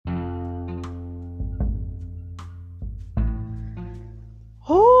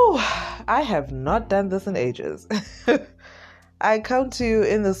Whew, I have not done this in ages. I come to you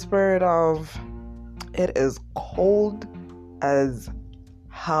in the spirit of it is cold as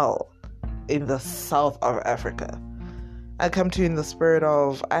hell in the south of Africa. I come to you in the spirit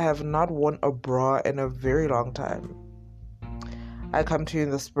of I have not worn a bra in a very long time. I come to you in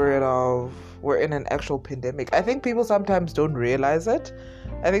the spirit of we're in an actual pandemic. I think people sometimes don't realize it.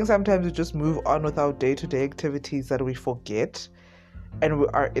 I think sometimes we just move on with our day-to-day activities that we forget. And we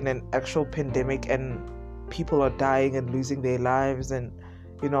are in an actual pandemic and people are dying and losing their lives, and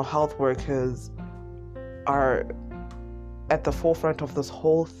health workers are at the forefront of this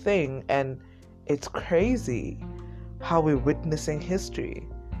whole thing, and it's crazy how we're witnessing history.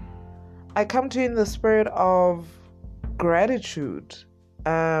 I come to you in the spirit of gratitude.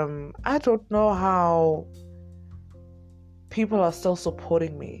 I don't know how people are still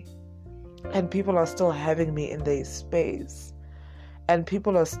supporting me, and people are still having me in their space, and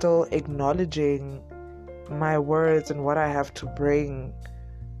people are still acknowledging my words and what I have to bring,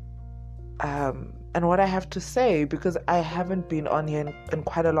 and what I have to say, because I haven't been on here in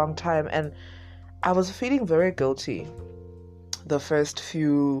quite a long time, and I was feeling very guilty the first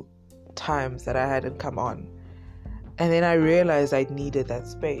few times that I hadn't come on. And then I realized I needed that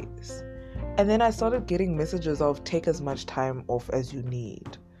space. And then I started getting messages of take as much time off as you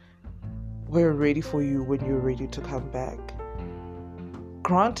need. We're ready for you when you're ready to come back.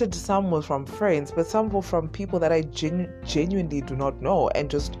 Granted, some were from friends, but some were from people that I genuinely do not know and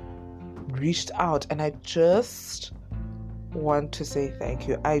just reached out. And I just want to say thank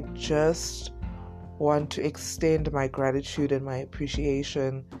you. I just want to extend my gratitude and my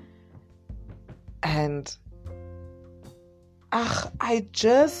appreciation. And I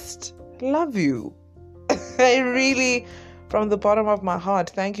just love you. I really, from the bottom of my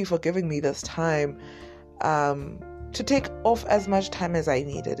heart, thank you for giving me this time to take off as much time as I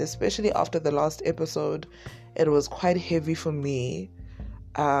needed, especially after the last episode. It was quite heavy for me,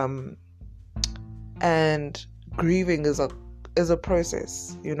 and grieving is a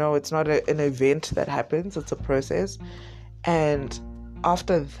process. It's not an event that happens, it's a process. And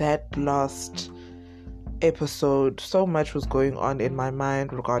after that last episode, so much was going on in my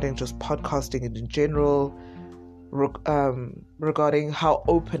mind regarding just podcasting in general, regarding how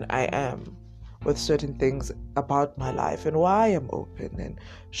open I am with certain things about my life and why I'm open and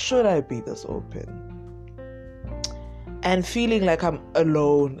should I be this open, and feeling like I'm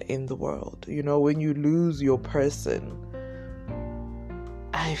alone in the world. When you lose your person,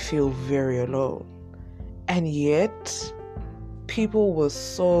 I feel very alone, and yet people were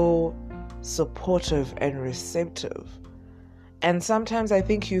so supportive and receptive. And sometimes I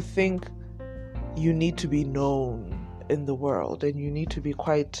think you need to be known in the world, and you need to be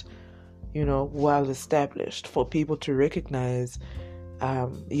quite well established for people to recognize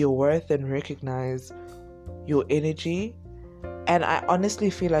your worth and recognize your energy. And I honestly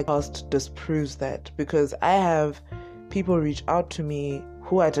feel like podcast disproves that, because I have people reach out to me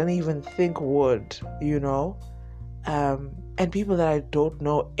who I don't even think would, and people that I don't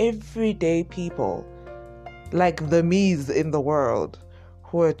know, everyday people, like the me's in the world,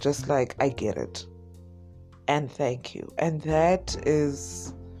 who are just like, I get it, and thank you. And that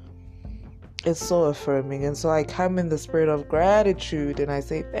is so affirming. And so I come in the spirit of gratitude and I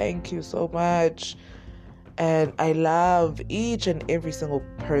say thank you so much. And I love each and every single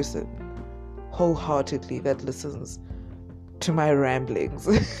person wholeheartedly that listens to my ramblings.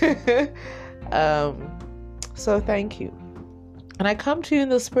 So thank you. And I come to you in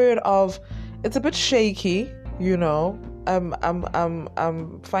the spirit of it's a bit shaky, I'm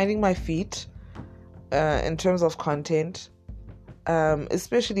finding my feet in terms of content,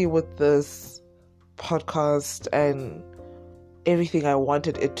 especially with this podcast and everything I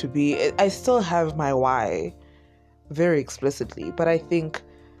wanted it to be. I still have my why very explicitly, but I think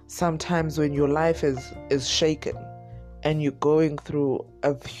sometimes when your life is shaken and you're going through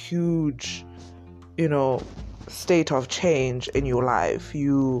a huge, state of change in your life,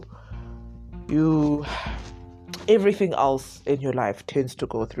 you everything else in your life tends to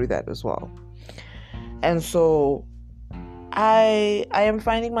go through that as well. And so I am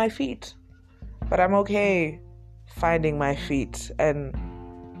finding my feet, but I'm okay finding my feet, and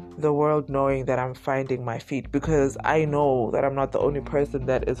the world knowing that I'm finding my feet, because I know that I'm not the only person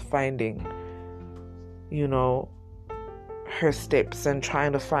that is finding, her steps and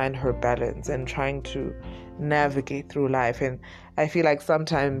trying to find her balance and trying to navigate through life. And I feel like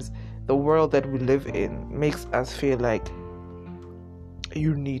sometimes the world that we live in makes us feel like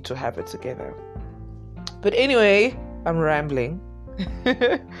you need to have it together. But anyway, I'm rambling.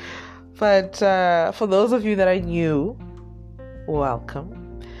 But for those of you that I knew,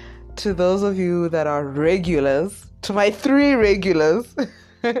 welcome. to those of you that are regulars, to my 3 regulars,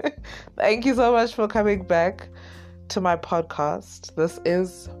 thank you so much for coming back to my podcast. This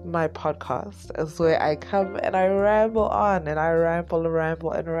is my podcast. It's where I come and I ramble on and I ramble and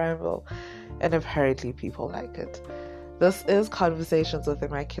ramble and ramble. And apparently people like it. This is Conversations with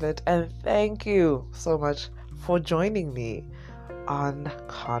Immaculate, and thank you so much for joining me on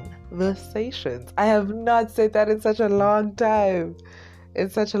Conversations. I have not said that in such a long time.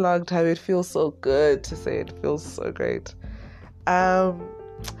 It's such a long time. It feels so good to say it. It feels so great.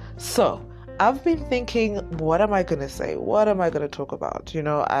 So I've been thinking, what am I going to say? What am I going to talk about?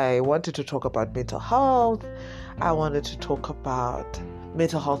 I wanted to talk about mental health. I wanted to talk about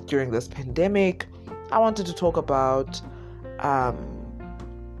mental health during this pandemic. I wanted to talk about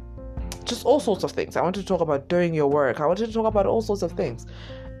just all sorts of things. I wanted to talk about doing your work. I wanted to talk about all sorts of things.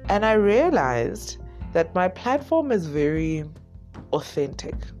 And I realized that my platform is very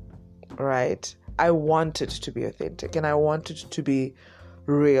authentic, right? I want it to be authentic and I want it to be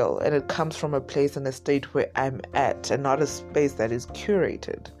real. And it comes from a place and a state where I'm at and not a space that is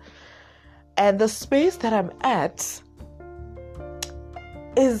curated. And the space that I'm at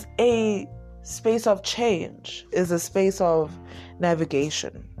is a space of change, is a space of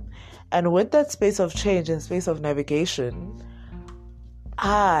navigation. And with that space of change and space of navigation,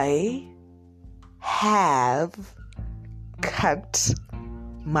 I have cut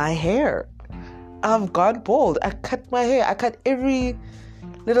my hair. I've gone bald. I cut my hair. I cut every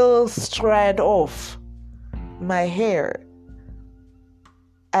little strand off my hair.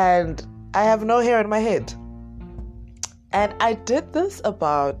 And I have no hair in my head. And I did this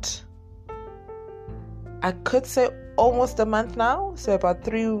about, I could say almost a month now, so about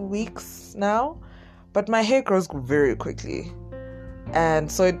 3 weeks now, but my hair grows very quickly,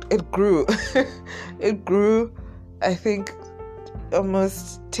 and so it grew. It grew, I think,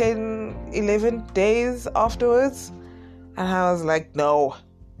 almost 10-11 days afterwards, and I was like, no,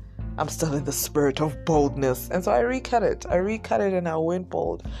 I'm still in the spirit of boldness, and so I recut it and I went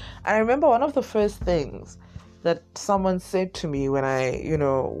bold. And I remember one of the first things that someone said to me when I,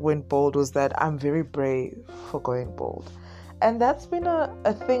 went bold was that I'm very brave for going bold. And that's been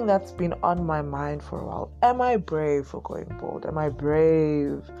a thing that's been on my mind for a while. Am I brave for going bold? Am I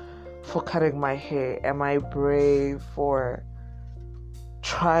brave for cutting my hair? Am I brave for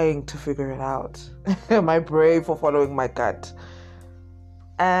trying to figure it out? Am I brave for following my gut?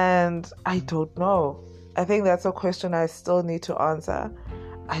 And I don't know. I think that's a question I still need to answer.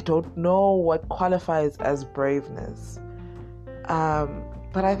 I don't know what qualifies as braveness,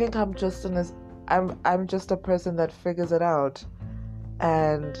 but I think I'm just I'm just a person that figures it out,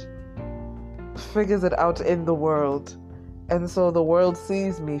 and figures it out in the world, and so the world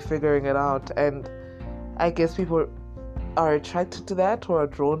sees me figuring it out, and I guess people are attracted to that or are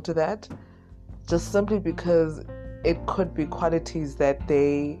drawn to that, just simply because it could be qualities that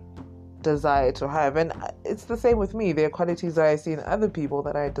they desire to have. And it's the same with me. There are qualities that I see in other people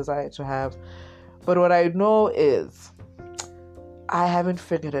that I desire to have, but what I know is I haven't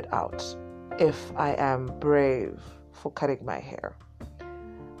figured it out if I am brave for cutting my hair,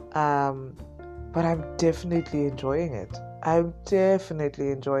 but I'm definitely enjoying it.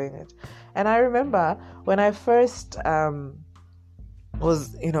 And I remember when I first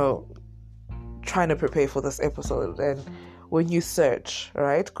was trying to prepare for this episode, and when you search,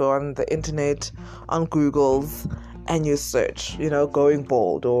 right, go on the internet, on Google's, and you search, going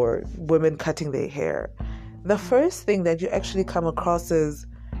bald or women cutting their hair, the first thing that you actually come across is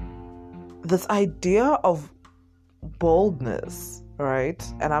this idea of boldness, right?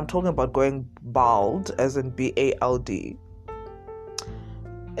 And I'm talking about going bald, as in B-A-L-D.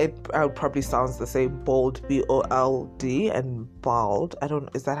 It probably sounds the same, bold, B-O-L-D, and bald.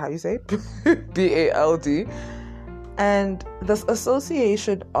 Is that how you say it? B-A-L-D. And this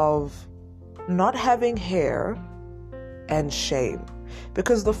association of not having hair and shame.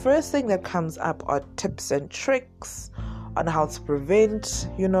 Because the first thing that comes up are tips and tricks on how to prevent,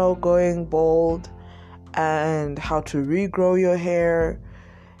 going bald, and how to regrow your hair,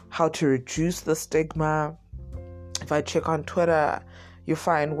 how to reduce the stigma. If I check on Twitter, you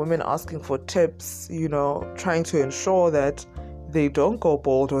find women asking for tips, trying to ensure that they don't go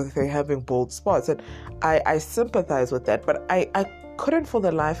bald or they're having bald spots. And I sympathize with that, but I couldn't for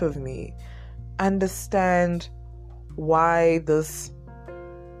the life of me understand why this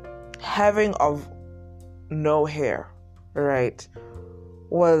having of no hair, right,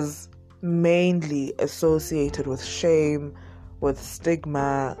 was mainly associated with shame, with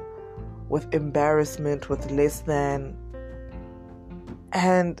stigma, with embarrassment, with less than.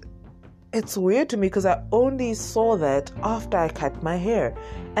 And it's weird to me because I only saw that after I cut my hair.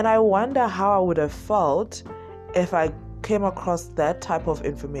 And I wonder how I would have felt if I came across that type of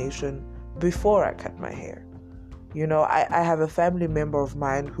information before I cut my hair. You know, I have a family member of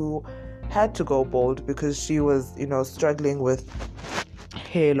mine who had to go bald because she was, struggling with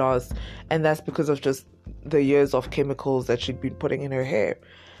hair loss. And that's because of just the years of chemicals that she'd been putting in her hair.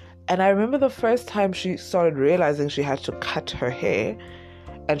 And I remember the first time she started realizing she had to cut her hair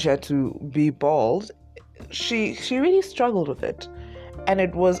and she had to be bald, she really struggled with it. And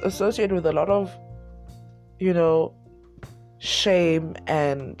it was associated with a lot of, shame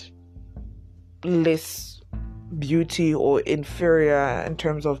and less beauty or inferior in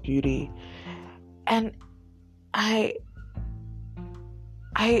terms of beauty. And I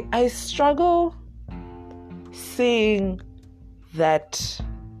struggle seeing that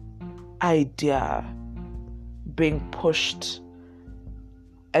idea being pushed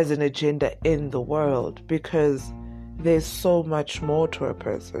as an agenda in the world, because there's so much more to a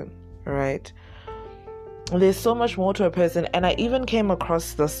person, right? There's so much more to a person. And I even came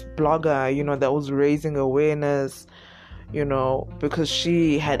across this blogger, that was raising awareness, because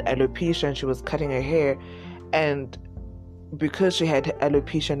she had alopecia and she was cutting her hair. And because she had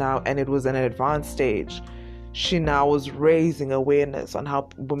alopecia now and it was an advanced stage, she now was raising awareness on how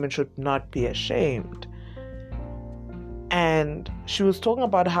women should not be ashamed. And she was talking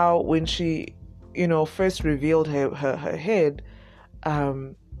about how when she, first revealed her head,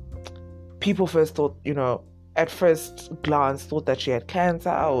 people first thought, at first glance thought that she had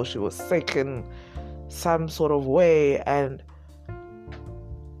cancer or she was sick in some sort of way. And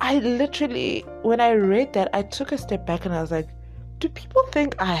I literally, when I read that, I took a step back and I was like, do people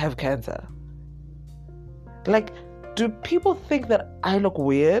think I have cancer? Like, do people think that I look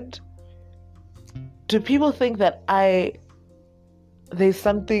weird? Do people think that there's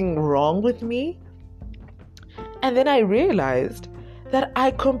something wrong with me? And then I realized that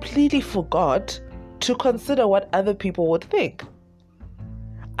I completely forgot to consider what other people would think.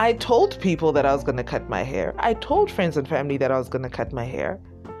 I told people that I was going to cut my hair. I told friends and family that I was going to cut my hair.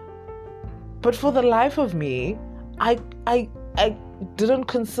 But for the life of me, I didn't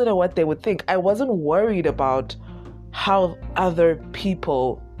consider what they would think. I wasn't worried about how other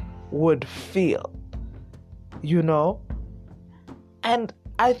people would feel, And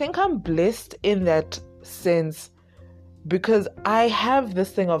I think I'm blessed in that sense, because I have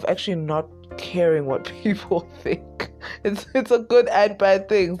this thing of actually not caring what people think. It's a good and bad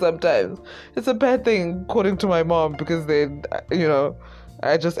thing sometimes. It's a bad thing according to my mom, because then,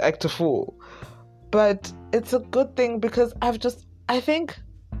 I just act a fool. But it's a good thing because I think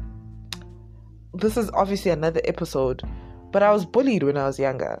this is obviously another episode, but I was bullied when I was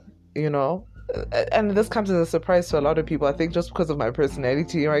younger, and this comes as a surprise to a lot of people, I think, just because of my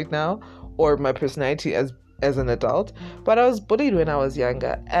personality right now, or my personality as an adult. But I was bullied when I was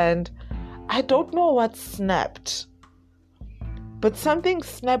younger, and I don't know what snapped, but something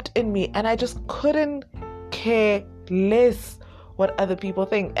snapped in me, and I just couldn't care less what other people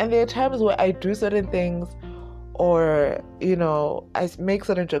think. And there are times where I do certain things, or I make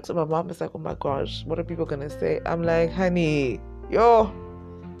certain jokes, and my mom is like, oh my gosh, what are people gonna say? I'm like, honey,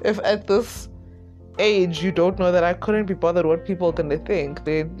 if at this age you don't know that I couldn't be bothered what people are gonna think,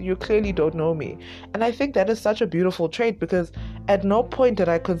 then you clearly don't know me. And I think that is such a beautiful trait, because at no point did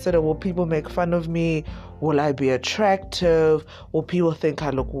I consider, will people make fun of me? Will I be attractive? Will people think I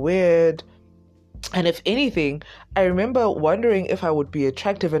look weird? And if anything, I remember wondering if I would be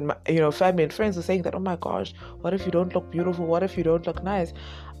attractive, and my, family and friends were saying that, oh my gosh, what if you don't look beautiful? What if you don't look nice?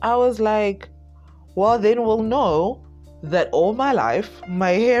 I was like, well, then we'll know that all my life, my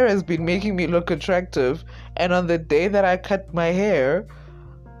hair has been making me look attractive. And on the day that I cut my hair,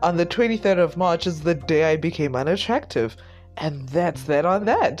 on the 23rd of March, is the day I became unattractive. And that's that on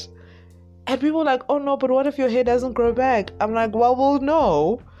that. And people were like, oh no, but what if your hair doesn't grow back? I'm like, well, we'll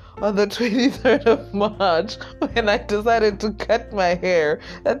know on the 23rd of March, when I decided to cut my hair,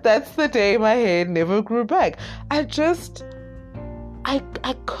 that's the day my hair never grew back. I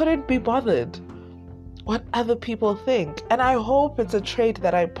couldn't be bothered what other people think. And I hope it's a trait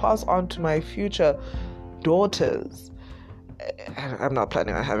that I pass on to my future daughters. I'm not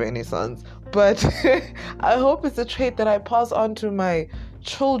planning on having any sons, but I hope it's a trait that I pass on to my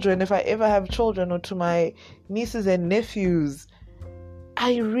children, if I ever have children, or to my nieces and nephews.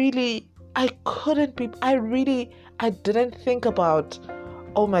 I didn't think about,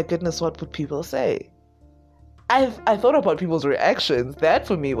 oh my goodness, what would people say? I thought about people's reactions. That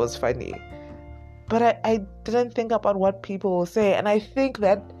for me was funny. But I didn't think about what people will say. And I think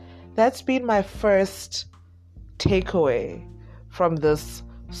that's been my first takeaway from this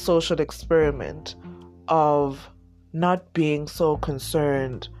social experiment of not being so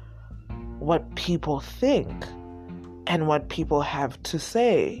concerned what people think and what people have to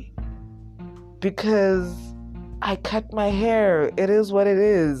say. Because I cut my hair. It is what it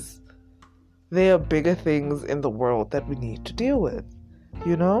is. There are bigger things in the world that we need to deal with,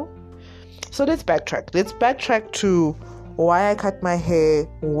 you know? So let's backtrack. Let's backtrack to why I cut my hair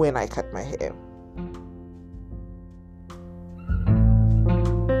when I cut my hair.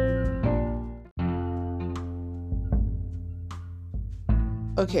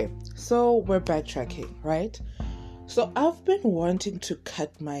 Okay, so we're backtracking, right? So I've been wanting to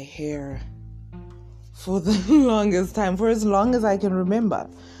cut my hair for the longest time, for as long as I can remember.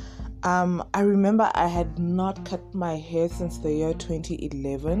 I remember I had not cut my hair since the year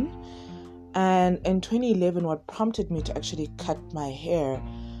 2011. And in 2011, what prompted me to actually cut my hair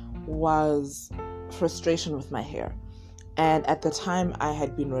was frustration with my hair. And at the time, I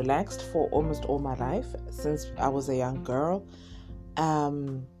had been relaxed for almost all my life, since I was a young girl.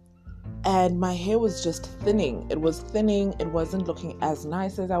 And my hair was just thinning. It was thinning. It wasn't looking as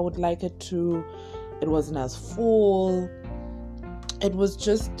nice as I would like it to. It wasn't as full. It was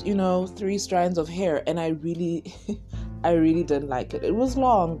just, 3 strands of hair. And I really didn't like it. It was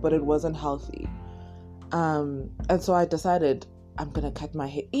long, but it wasn't healthy. And so I decided I'm going to cut my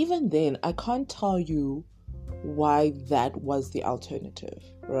hair. Even then, I can't tell you why that was the alternative,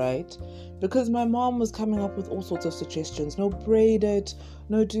 right? Because my mom was coming up with all sorts of suggestions. No, braid it.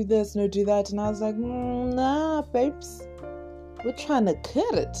 No, do this. No, do that. And I was like, nah, babes. We're trying to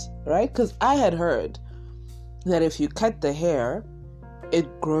cut it, right? Because I had heard that if you cut the hair, it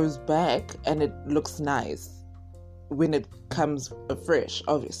grows back and it looks nice when it comes fresh,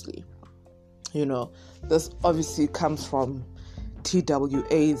 obviously. This obviously comes from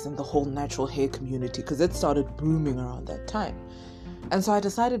TWAs and the whole natural hair community, because it started booming around that time. And so I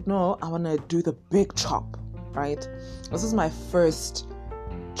decided, no, I want to do the big chop, right? This is my first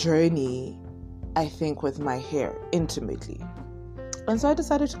journey, I think, with my hair intimately. And so I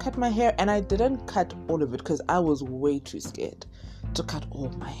decided to cut my hair, and I didn't cut all of it because I was way too scared to cut all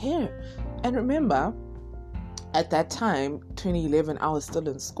my hair. And remember, at that time, 2011, I was still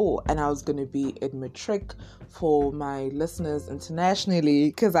in school, and I was going to be in matric. For my listeners internationally,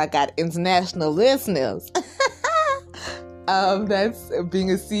 because I got international listeners. That's being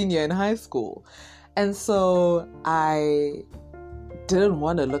a senior in high school. And so I didn't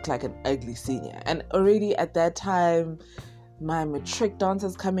want to look like an ugly senior. And already at that time, my matric dance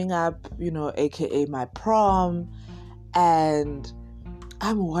is coming up, aka my prom. And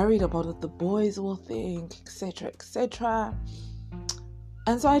I'm worried about what the boys will think, etc., etc.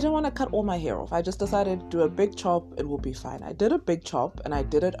 And so I didn't want to cut all my hair off. I just decided to do a big chop. It will be fine. I did a big chop, and I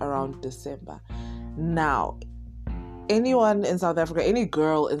did it around December. Now, anyone in South Africa, any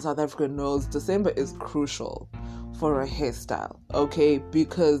girl in South Africa knows December is crucial for a hairstyle, okay?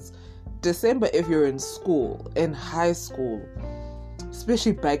 Because December, if you're in school, in high school,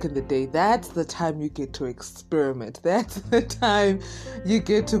 especially back in the day, that's the time you get to experiment. That's the time you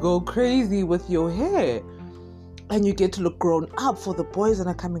get to go crazy with your hair. And you get to look grown up for the boys that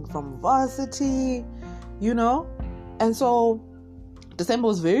are coming from varsity, And so December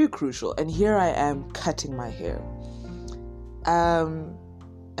was very crucial. And here I am cutting my hair. And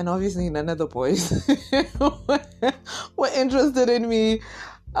obviously none of the boys were interested in me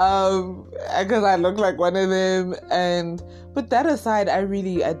because I look like one of them. But that aside, I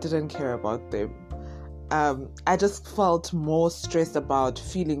didn't care about them. I just felt more stressed about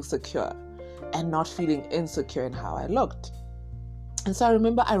feeling secure and not feeling insecure in how I looked. And so I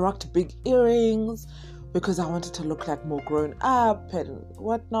remember I rocked big earrings because I wanted to look like more grown up and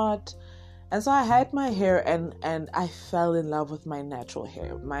whatnot. And so I had my hair and I fell in love with my natural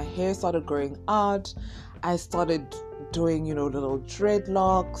hair. My hair started growing out. I started doing, little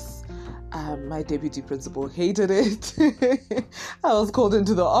dreadlocks. My deputy principal hated it. I was called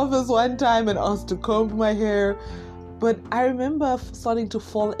into the office one time and asked to comb my hair. But I remember starting to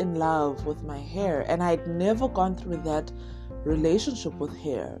fall in love with my hair, and I'd never gone through that relationship with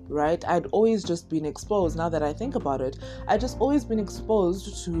hair, right? I'd always just been exposed. Now that I think about it, I'd just always been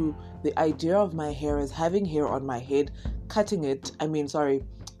exposed to the idea of my hair as having hair on my head,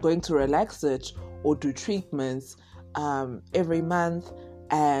 going to relax it or do treatments every month,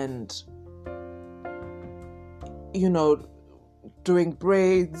 and doing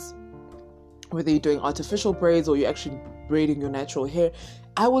braids, whether you're doing artificial braids or you're actually braiding your natural hair.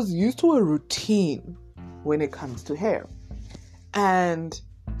 I was used to a routine when it comes to hair. And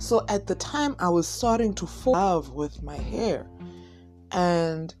so at the time, I was starting to fall in love with my hair.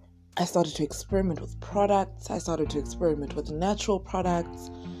 And I started to experiment with products. I started to experiment with natural products.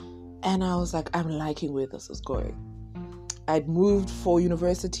 And I was like, I'm liking where this is going. I'd moved for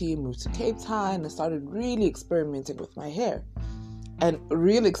university, moved to Cape Town, and started really experimenting with my hair. And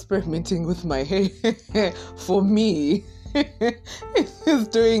real experimenting with my hair for me is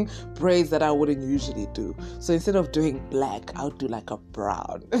doing braids that I wouldn't usually do. So instead of doing black, I would do like a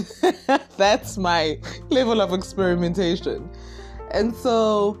brown. That's my level of experimentation. And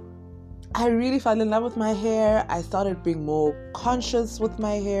so I really fell in love with my hair. I started being more conscious with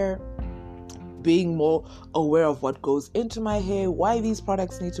my hair, being more aware of what goes into my hair, why these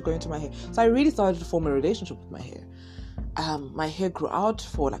products need to go into my hair. So I really started to form a relationship with my hair. My hair grew out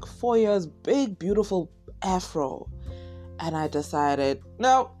for like 4 years, big, beautiful afro. And I decided,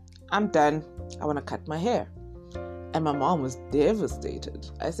 no, I'm done. I want to cut my hair. And my mom was devastated.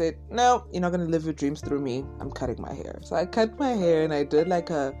 I said, no, you're not going to live your dreams through me. I'm cutting my hair. So I cut my hair and I did like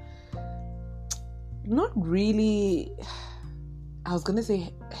not really, I was going to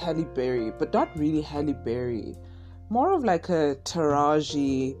say Halle Berry, but not really Halle Berry. More of like a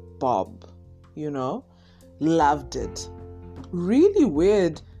Taraji bob, Loved it. Really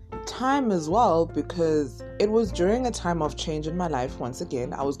weird time as well, because it was during a time of change in my life. Once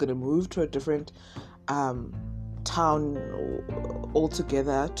again, I was going to move to a different town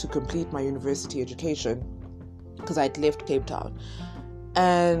altogether to complete my university education, because I'd left Cape Town.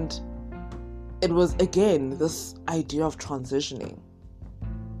 And it was again this idea of transitioning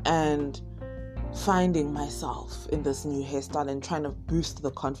and finding myself in this new hairstyle and trying to boost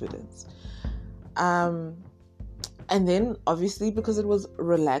the confidence. And then, obviously, because it was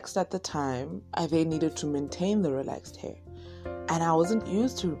relaxed at the time, I then needed to maintain the relaxed hair. And I wasn't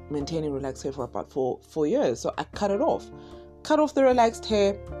used to maintaining relaxed hair for about four years. So I cut it off. Cut off the relaxed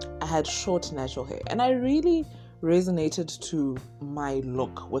hair. I had short, natural hair. And I really resonated to my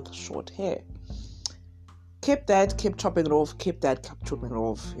look with short hair. Kept chopping it off, kept chopping it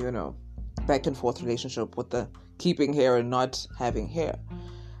off, back and forth relationship with the keeping hair and not having hair,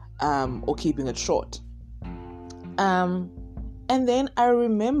 or keeping it short. And then I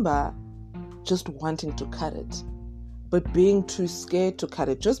remember just wanting to cut it, but being too scared to cut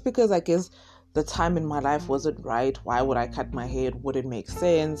it, just because I guess the time in my life wasn't right. Why would I cut my hair? It wouldn't make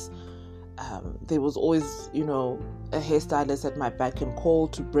sense. There was always, a hairstylist at my beck and call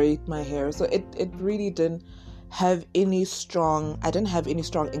to braid my hair. So it really didn't have any strong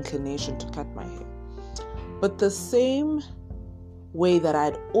inclination to cut my hair. But the same way that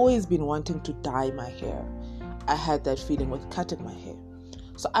I'd always been wanting to dye my hair, I had that feeling with cutting my hair.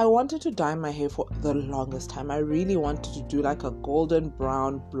 So I wanted to dye my hair for the longest time. I really wanted to do like a golden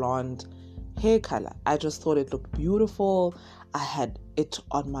brown blonde hair color. I just thought it looked beautiful. I had it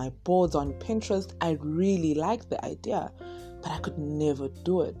on my boards on Pinterest. I really liked the idea, but I could never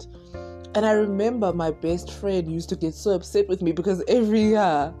do it. And I remember my best friend used to get so upset with me because every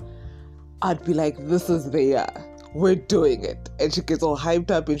year I'd be like, this is the year. We're doing it. And she gets all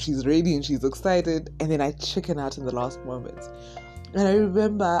hyped up and she's ready and she's excited. And then I chicken out in the last moments. And I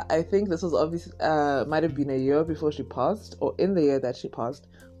remember, I think this was obviously, might have been a year before she passed, or in the year that she passed.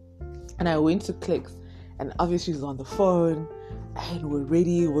 And I went to Clicks, and obviously she's on the phone, and we're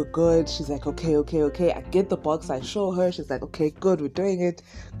ready, we're good. She's like, okay. I get the box, I show her. She's like, okay, good, we're doing it.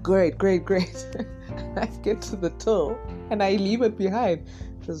 Great. I get to the till, and I leave it behind.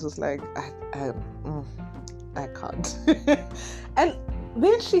 She's just like, I can't. And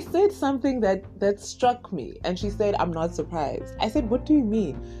then she said something that struck me, and she said, I'm not surprised. I said, what do you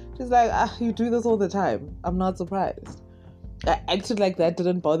mean? She's like, you do this all the time. I'm not surprised. I acted like that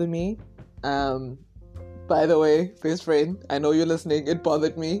didn't bother me. By the way, best friend, I know you're listening. It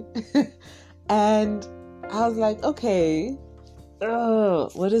bothered me. And I was like, okay,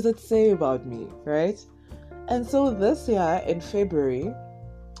 what does it say about me, right? And so this year in February,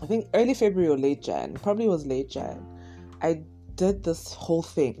 I think early February or late Jan, probably was late Jan, I did this whole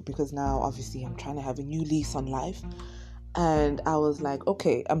thing because now obviously I'm trying to have a new lease on life. And I was like,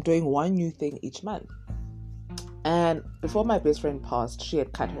 okay, I'm doing one new thing each month. And before my best friend passed, she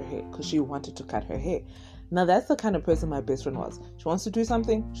had cut her hair because she wanted to cut her hair. Now that's the kind of person my best friend was. She wants to do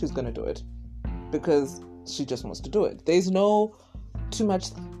something, she's going to do it because she just wants to do it. There's no too much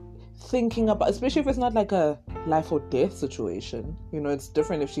thinking about, especially if it's not like a life or death situation. It's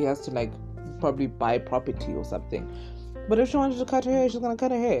different if she has to like probably buy property or something. But if she wanted to cut her hair, she's going to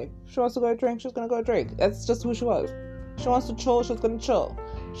cut her hair. If she wants to go drink, she's going to go drink. That's just who she was. She wants to chill, she's going to chill.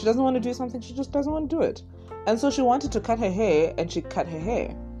 She doesn't want to do something, she just doesn't want to do it. And so she wanted to cut her hair, and she cut her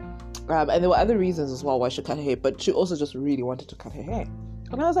hair. And there were other reasons as well why she cut her hair, but she also just really wanted to cut her hair.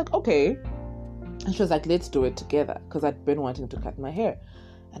 And I was like, okay. And she was like, let's do it together, because I'd been wanting to cut my hair.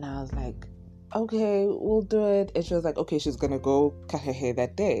 And I was like, okay, we'll do it. And she was like, okay, she's going to go cut her hair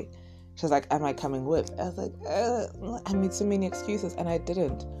that day. She was like, am I coming with? I was like, I made so many excuses and I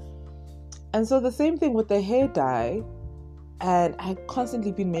didn't. And so the same thing with the hair dye, and I had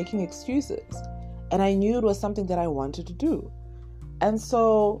constantly been making excuses. And I knew it was something that I wanted to do. And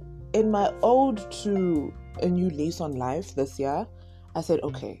so in my ode to a new lease on life this year, I said,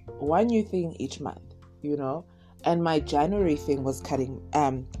 okay, one new thing each month, And my January thing was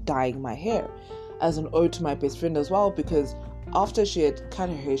dyeing my hair as an ode to my best friend as well, because after she had cut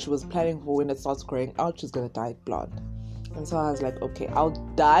her hair, she was planning for when it starts growing out, she's going to dye it blonde. And so I was like, okay, I'll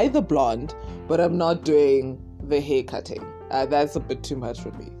dye the blonde, but I'm not doing the hair cutting. That's a bit too much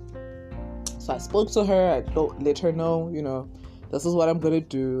for me. So I spoke to her, I let her know, this is what I'm going to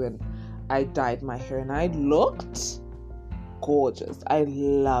do. And I dyed my hair and I looked gorgeous. I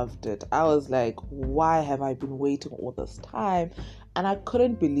loved it. I was like, why have I been waiting all this time? And I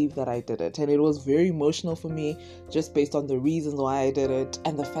couldn't believe that I did it. And it was very emotional for me, just based on the reasons why I did it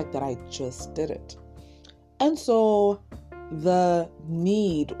and the fact that I just did it. And so the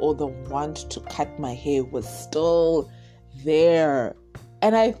need or the want to cut my hair was still there.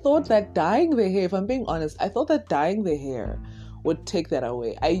 And I thought that dyeing the hair, if I'm being honest, I thought that dyeing the hair would take that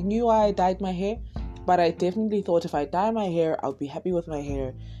away. I knew I dyed my hair, but I definitely thought if I dye my hair, I'll be happy with my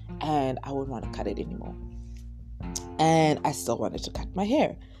hair and I wouldn't want to cut it anymore. And I still wanted to cut my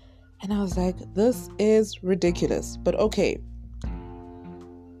hair. And I was like, this is ridiculous. But okay,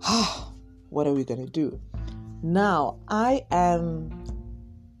 what are we going to do? Now, I am,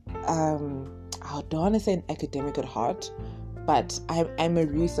 I don't want to say an academic at heart, but I'm a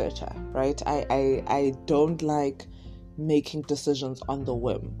researcher, right? I don't like making decisions on the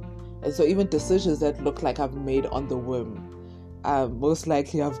whim. And so even decisions that look like I've made on the whim, most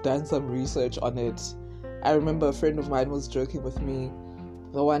likely I've done some research on it. I remember a friend of mine was joking with me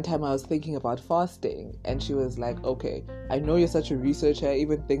the one time I was thinking about fasting, and she was like, okay, I know you're such a researcher,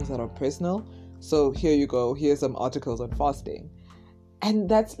 even things that are personal, so here you go, here's some articles on fasting. And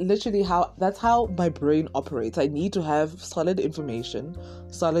that's literally how my brain operates. I need to have solid information,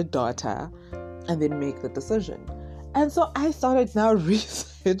 solid data, and then make the decision. And so I started now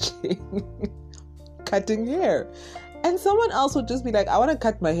researching cutting hair. And someone else would just be like, I want to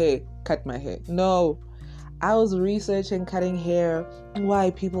cut my hair. No, I was researching cutting hair,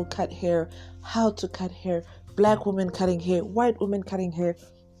 why people cut hair, how to cut hair, black women cutting hair, white women cutting hair,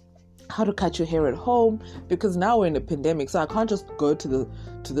 how to cut your hair at home, because now we're in a pandemic, so I can't just go to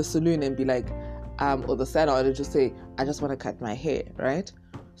the salon and be like, or the salon and just say, I just want to cut my hair, right?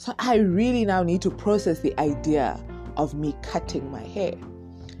 So I really now need to process the idea of me cutting my hair.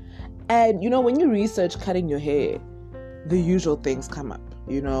 And when you research cutting your hair, the usual things come up.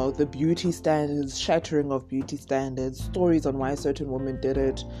 The beauty standards, shattering of beauty standards, stories on why certain women did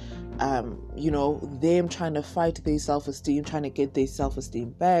it, them trying to fight their self-esteem, trying to get their self-esteem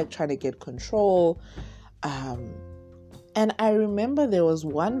back, trying to get control. And I remember there was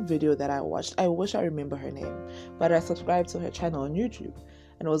one video that I watched. I wish I remember her name, but I subscribed to her channel on YouTube.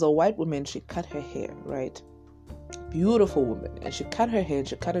 And it was a white woman. She cut her hair, right? Beautiful woman. And she cut her hair and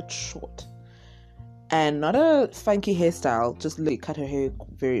she cut it short. And not a funky hairstyle, just literally cut her hair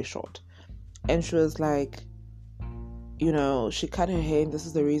very short. And she was like, she cut her hair and this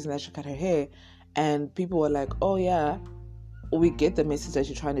is the reason that she cut her hair. And people were like, oh yeah, we get the message that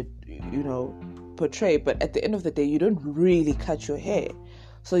you're trying to, portray. But at the end of the day, you don't really cut your hair.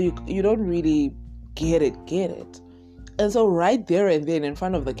 So you don't really get it. And so right there and then in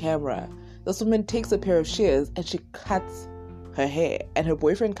front of the camera, this woman takes a pair of shears and she cuts her hair, and her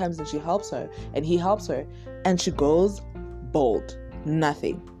boyfriend comes and he helps her, and she goes bald,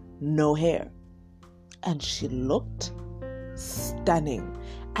 nothing, no hair, and she looked stunning.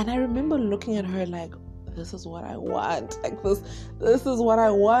 And I remember looking at her like, this is what I want, like this is what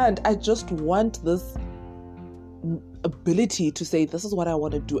I want. I just want this ability to say, this is what I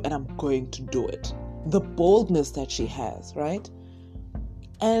want to do and I'm going to do it. The boldness that she has, right?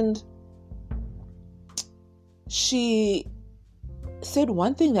 And she said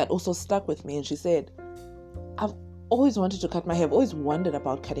one thing that also stuck with me, and she said, I've always wanted to cut my hair. I've always wondered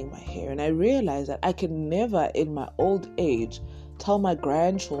about cutting my hair, and I realized that I can never in my old age tell my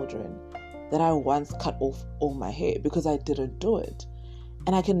grandchildren that I once cut off all my hair because I didn't do it.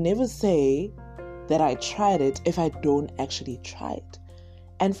 And I can never say that I tried it if I don't actually try it.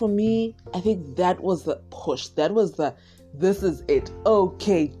 And for me, I think that was the push. That was this is it.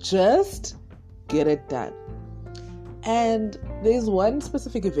 Okay, just get it done. And there's one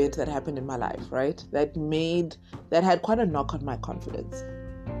specific event that happened in my life, right? That had quite a knock on my confidence.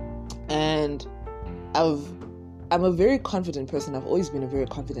 And I'm a very confident person. I've always been a very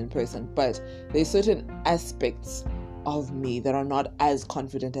confident person, but there's certain aspects of me that are not as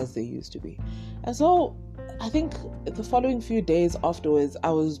confident as they used to be. And so I think the following few days afterwards,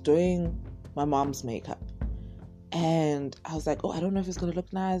 I was doing my mom's makeup. And I was like, oh, I don't know if it's going to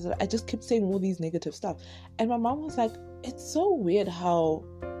look nice. I just kept saying all these negative stuff. And my mom was like, it's so weird how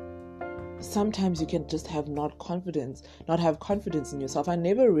sometimes you can just not have confidence in yourself. I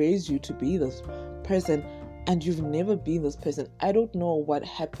never raised you to be this person, and you've never been this person. I don't know what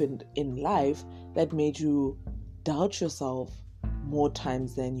happened in life that made you doubt yourself more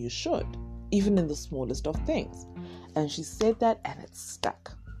times than you should, even in the smallest of things. And she said that, and it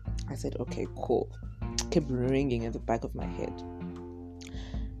stuck. I said, okay, cool. Kept ringing in the back of my head.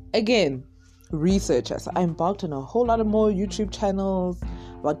 Again, researcher. So I embarked on a whole lot of more YouTube channels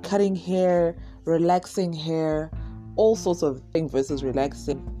about cutting hair, relaxing hair, all sorts of things versus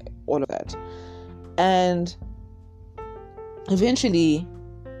relaxing, all of that. And eventually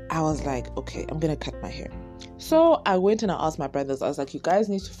I was like, okay, I'm gonna cut my hair. So I went and I asked my brothers, I was like, you guys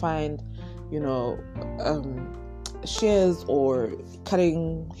need to find, shears or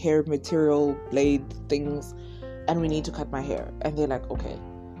cutting hair material, blade things, and we need to cut my hair. And they're like, okay.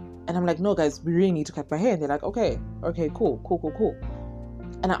 And I'm like, no guys, we really need to cut my hair. And they're like, okay, cool.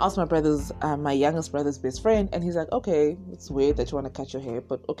 And I asked my brothers, my youngest brother's best friend, and he's like, okay, it's weird that you want to cut your hair,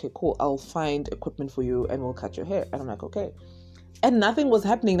 but okay, cool, I'll find equipment for you and we'll cut your hair. And I'm like, okay. And nothing was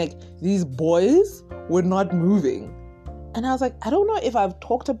happening. Like, these boys were not moving. And I was like, I don't know if I've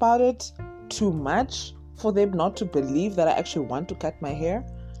talked about it too much for them not to believe that I actually want to cut my hair.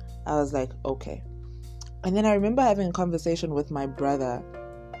 I was like, okay. And then I remember having a conversation with my brother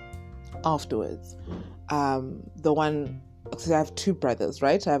afterwards. Because I have two brothers,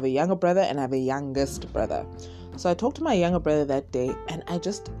 right? I have a younger brother and I have a youngest brother. So I talked to my younger brother that day, and I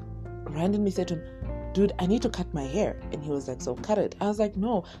just randomly said to him, dude, I need to cut my hair. And he was like, so cut it. I was like,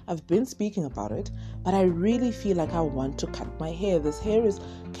 no, I've been speaking about it, but I really feel like I want to cut my hair. This hair is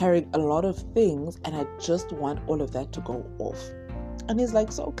carrying a lot of things, and I just want all of that to go off. And he's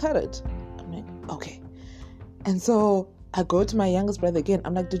like, so cut it. I'm like, okay. And so I go to my youngest brother again.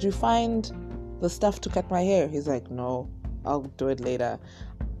 I'm like, did you find the stuff to cut my hair? He's like, no, I'll do it later.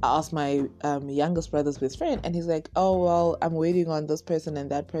 I asked my youngest brother's best friend, and he's like, oh, well, I'm waiting on this person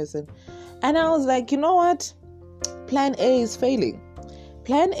and that person. And I was like, you know what? Plan A is failing.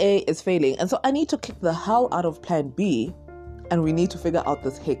 Plan A is failing. And so I need to kick the hell out of plan B, and we need to figure out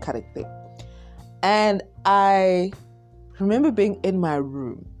this hair cutting thing. And I remember being in my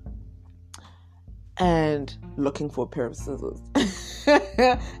room and looking for a pair of scissors.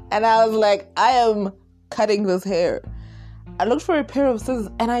 And I was like, I am cutting this hair. I looked for a pair of scissors,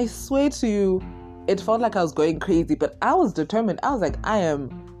 and I swear to you, it felt like I was going crazy, but I was determined. I was like, I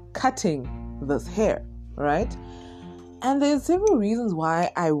am cutting this hair, right? And there's several reasons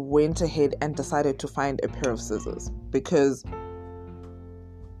why I went ahead and decided to find a pair of scissors. Because,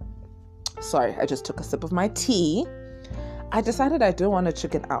 sorry, I just took a sip of my tea. I decided I didn't want to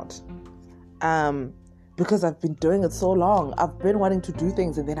chicken out. Because I've been doing it so long. I've been wanting to do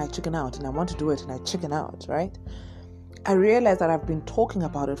things, and then I chicken out, and I want to do it and I chicken out, right? I realized that I've been talking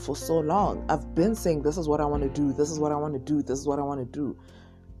about it for so long. I've been saying, this is what I want to do, this is what I want to do, this is what I want to do.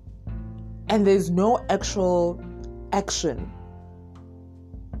 And there's no actual action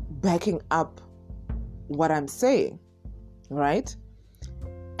backing up what I'm saying, right?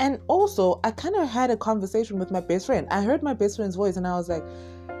 And also, I kind of had a conversation with my best friend. I heard my best friend's voice, and I was like,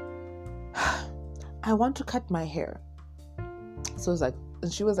 I want to cut my hair. So I was like,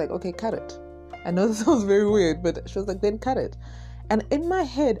 and she was like, okay, cut it. I know this sounds very weird, but she was like, then cut it. And in my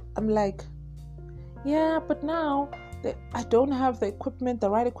head, I'm like, yeah, but now I don't have the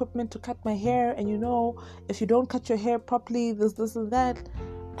right equipment to cut my hair. And if you don't cut your hair properly, this and that.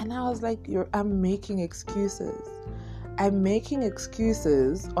 And I was like, I'm making excuses. I'm making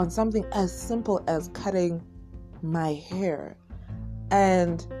excuses on something as simple as cutting my hair.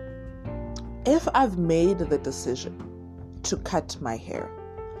 And if I've made the decision to cut my hair,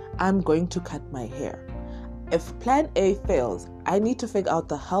 I'm going to cut my hair. If plan A fails, I need to figure out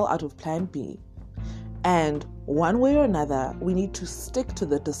the hell out of plan B. And one way or another, we need to stick to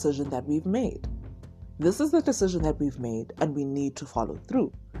the decision that we've made. This is the decision that we've made, and we need to follow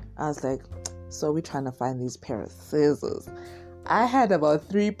through. I was like, so we're trying to find these pair of scissors. I had about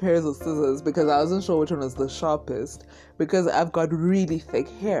 3 pairs of scissors because I wasn't sure which one was the sharpest, because I've got really thick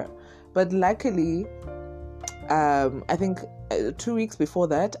hair. But luckily, I think 2 weeks before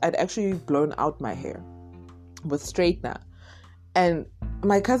that, I'd actually blown out my hair with straightener. And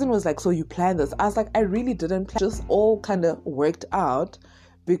my cousin was like, so you planned this? I was like, I really didn't plan. Just all kind of worked out,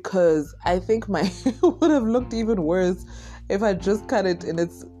 because I think my hair would have looked even worse if I just cut it in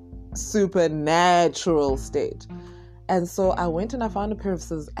its supernatural state. And so I went and I found a pair of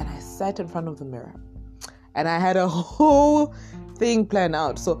scissors and I sat in front of the mirror. And I had a whole thing planned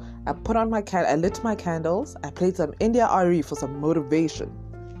out. So I put on I lit my candles. I played some India RE for some motivation.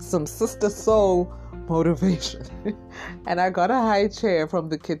 Some Sister Soul motivation. And I got a high chair from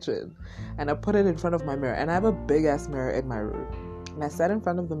the kitchen and I put it in front of my mirror. And I have a big ass mirror in my room. And I sat in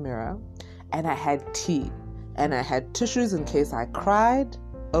front of the mirror and I had tea. And I had tissues in case I cried.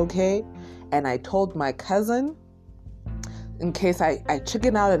 Okay. And I told my cousin in case I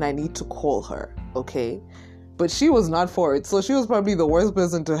chicken out and I need to call her, okay? But she was not for it, so she was probably the worst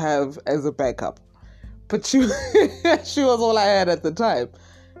person to have as a backup. But she was all I had at the time.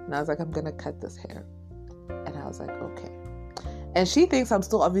 And I was like, I'm going to cut this hair. And I was like, okay. And she thinks I'm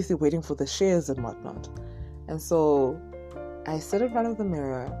still obviously waiting for the shares and whatnot. And so I sit in front of the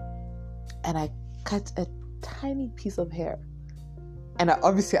mirror and I cut a tiny piece of hair. And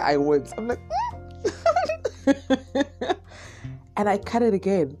I wince. I'm like, and I cut it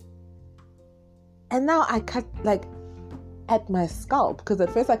again. And now I cut like at my scalp. Because at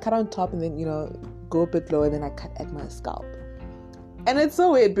first I cut on top and then, go a bit lower and then I cut at my scalp. And it's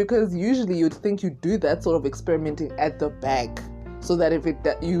so weird because usually you'd think you do that sort of experimenting at the back. So that if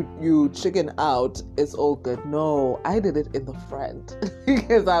you chicken out, it's all good. No, I did it in the front.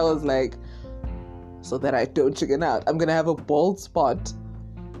 Because I was like, so that I don't chicken out, I'm going to have a bald spot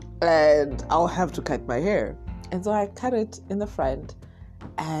and I'll have to cut my hair. And so I cut it in the front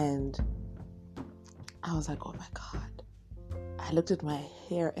and I was like, oh my God. I looked at my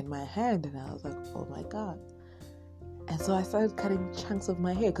hair in my hand and I was like, oh my God. And so I started cutting chunks of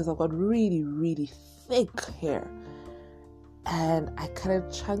my hair because I've got really, really thick hair. And I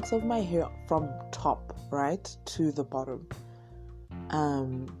cut chunks of my hair from top, right, to the bottom.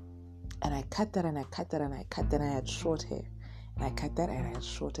 And I cut that and I cut that and I cut that and I had short hair. And I cut that and I had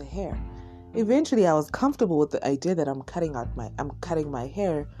shorter hair. Eventually I was comfortable with the idea that I'm cutting my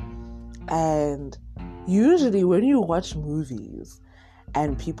hair. And usually when you watch movies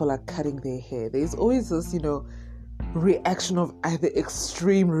and people are cutting their hair, there's always this, reaction of either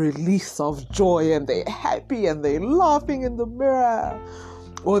extreme release of joy and they're happy and they're laughing in the mirror,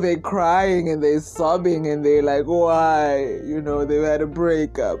 or they're crying and they're sobbing and they're like, why? They've had a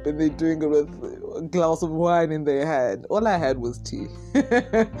breakup and they're doing it with a glass of wine in their hand. All I had was tea.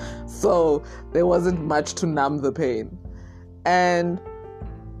 So there wasn't much to numb the pain. And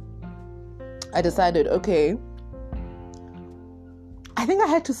I decided, okay, I think I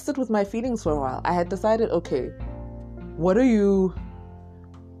had to sit with my feelings for a while. I had decided, okay, what are you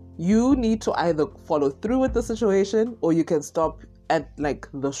need to either follow through with the situation or you can stop at like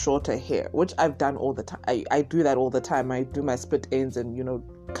the shorter hair, which I've done all the time. I do that all the time. I do my split ends and,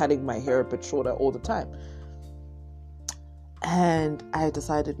 cutting my hair a bit shorter all the time. And I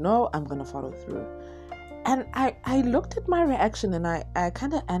decided, no, I'm going to follow through. And I looked at my reaction and I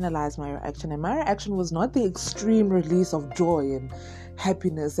kind of analyzed my reaction. And my reaction was not the extreme release of joy and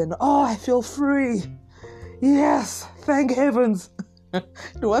happiness and, oh, I feel free. Yes, thank heavens. It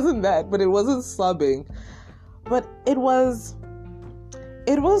wasn't that, but it wasn't sobbing. But it was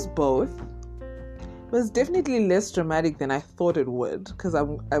both. It was definitely less dramatic than I thought it would, because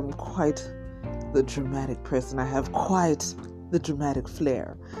I'm quite the dramatic person. I have quite the dramatic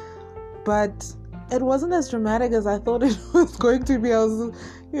flair. But it wasn't as dramatic as I thought it was going to be. I was,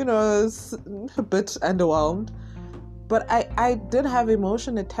 a bit underwhelmed. But I did have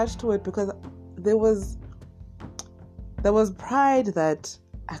emotion attached to it because there was pride that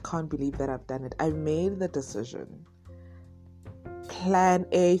I can't believe that I've done it. I made the decision. Plan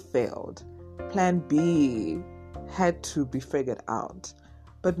A failed. Plan B had to be figured out.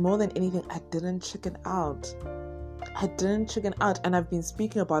 But more than anything, I didn't chicken out. And I've been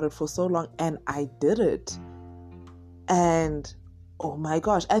speaking about it for so long and I did it. And oh my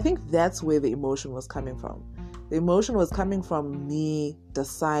gosh, I think that's where the emotion was coming from. The emotion was coming from me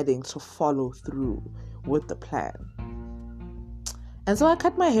deciding to follow through with the plan. And so I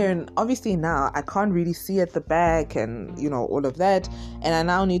cut my hair, and obviously now I can't really see at the back and, all of that. And I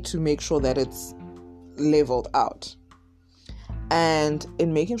now need to make sure that it's leveled out. And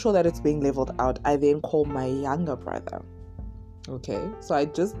in making sure that it's being leveled out, I then call my younger brother. Okay, so I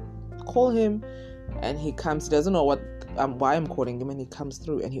just call him and he comes. He doesn't know why I'm calling him, and he comes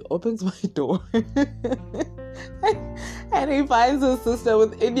through and he opens my door. And he finds his sister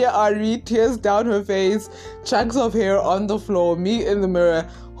with India RE, tears down her face, chunks of hair on the floor, me in the mirror,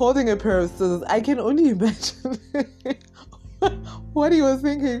 holding a pair of scissors. I can only imagine what he was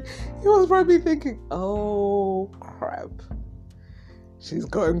thinking. He was probably thinking, oh crap, she's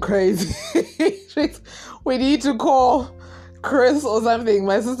going crazy. We need to call Chris or something.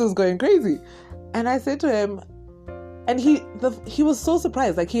 My sister's going crazy. And I said to him, And he was so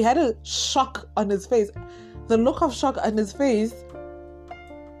surprised. Like, he had a shock on his face, the look of shock on his face.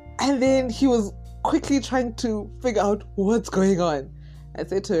 And then he was quickly trying to figure out what's going on. I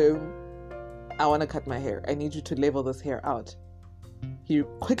said to him, I want to cut my hair. I need you to level this hair out. He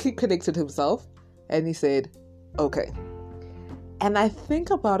quickly connected himself and he said, okay. And I think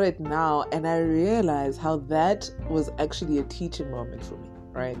about it now and I realize how that was actually a teaching moment for me,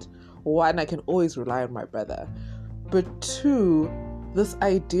 right? One, I can always rely on my brother. But two, this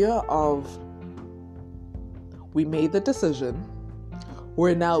idea of we made the decision,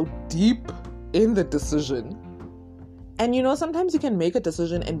 we're now deep in the decision. And sometimes you can make a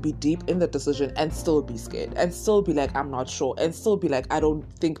decision and be deep in the decision and still be scared and still be like, I'm not sure, and still be like, I don't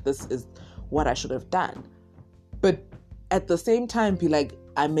think this is what I should have done. But at the same time, be like,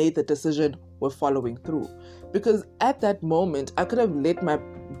 I made the decision, we're following through. Because at that moment, I could have let my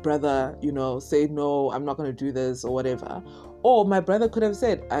brother, say, no, I'm not going to do this or whatever. Or my brother could have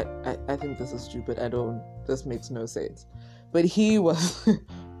said, I think this is stupid. This makes no sense. But he was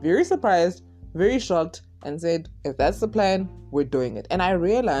very surprised, very shocked, and said, if that's the plan, we're doing it. And I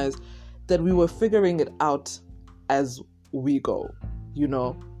realized that we were figuring it out as we go.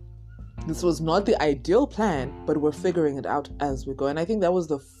 This was not the ideal plan, but we're figuring it out as we go. And I think that was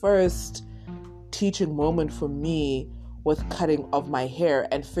the first teaching moment for me with cutting of my hair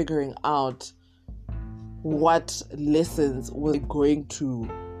and figuring out what lessons we're going to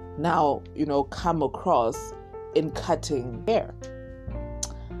now, come across in cutting hair.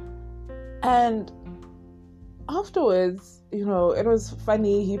 And afterwards, it was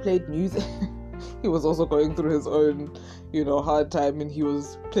funny. He played music. He was also going through his own, hard time, and he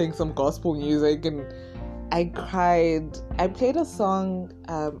was playing some gospel music, and I cried. I played a song,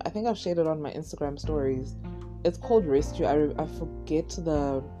 I think I've shared it on my Instagram stories. It's called Rescue. I forget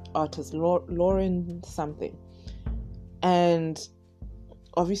the artist, Lauren something. And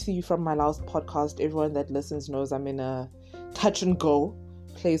obviously from my last podcast, everyone that listens knows I'm in a touch and go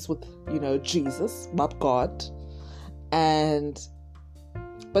place with, Jesus, Bob God.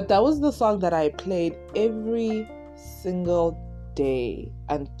 But that was the song that I played every single day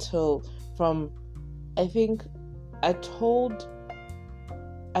until I think I told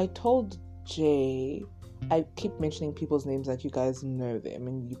Jay, I keep mentioning people's names like you guys know them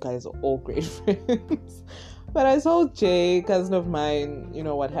and you guys are all great friends. But I told Jay, cousin of mine,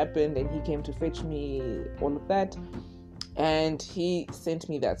 what happened, and he came to fetch me, all of that. And he sent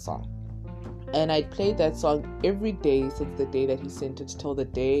me that song. And I played that song every day since the day that he sent it till the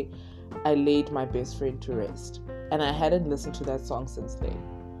day I laid my best friend to rest. And I hadn't listened to that song since then.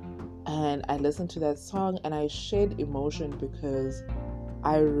 And I listened to that song and I shed emotion because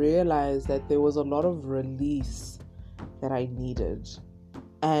I realized that there was a lot of release that I needed.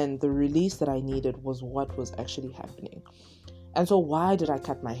 And the release that I needed was what was actually happening. And so why did I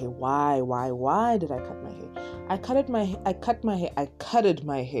cut my hair? Why did I cut my hair? I cutted my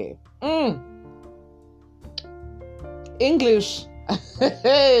hair. English.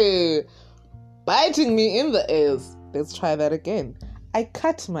 Biting me in the ears. Let's try that again. I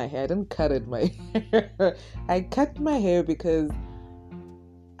cut my hair. I didn't cut my hair. I cut my hair because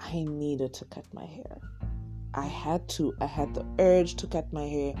I needed to cut my hair. I had the urge to cut my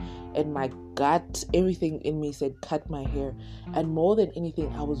hair, and my gut, everything in me said cut my hair. And more than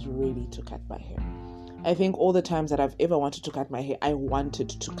anything, I was ready to cut my hair. I think all the times that I've ever wanted to cut my hair, I wanted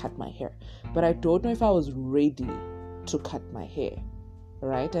to cut my hair. But I don't know if I was ready to cut my hair,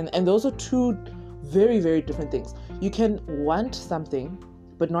 right? And those are two very, very different things. You can want something,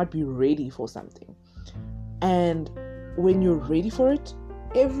 but not be ready for something. And when you're ready for it,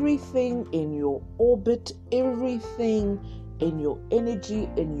 everything in your orbit, everything in your energy,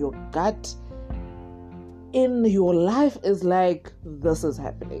 in your gut, in your life is like, this is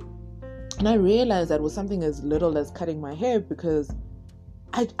happening. And I realized that with something as little as cutting my hair, because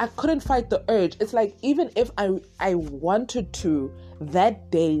I couldn't fight the urge. It's like, even if I wanted to that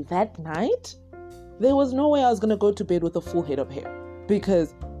day, that night, there was no way I was going to go to bed with a full head of hair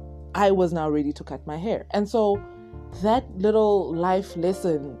because I was now ready to cut my hair. And so that little life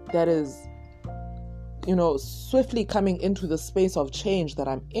lesson that is, swiftly coming into the space of change that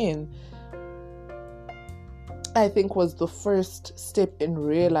I'm in, I think was the first step in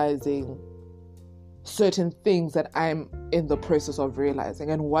realizing certain things that I'm in the process of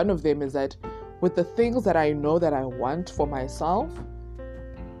realizing. And one of them is that with the things that I know that I want for myself,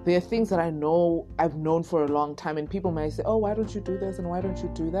 there are things that I know I've known for a long time, and people might say, oh, why don't you do this and why don't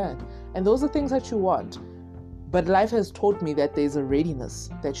you do that? And those are things that you want. But life has taught me that there's a readiness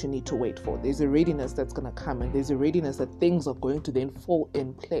that you need to wait for. There's a readiness that's going to come, and there's a readiness that things are going to then fall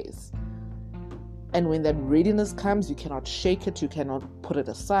in place. And when that readiness comes, you cannot shake it, you cannot put it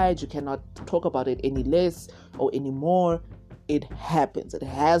aside, you cannot talk about it any less or any more. It happens. It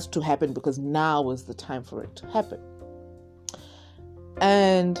has to happen because now is the time for it to happen.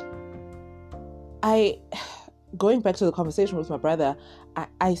 And going back to the conversation with my brother,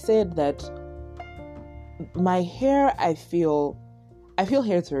 I said that my hair, I feel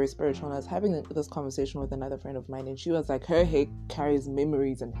hair is very spiritual. And I was having this conversation with another friend of mine, and she was like, her hair carries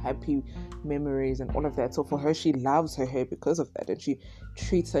memories and happy memories and all of that. So for her, she loves her hair because of that, and she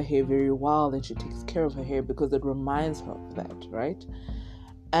treats her hair very well, and she takes care of her hair because it reminds her of that, right?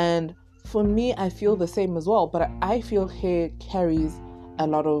 And for me, I feel the same as well, but I feel hair carries a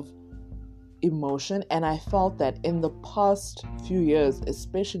lot of emotion, and I felt that in the past few years,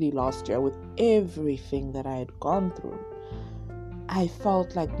 especially last year, with everything that I had gone through, I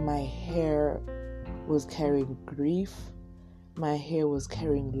felt like my hair was carrying grief. My hair was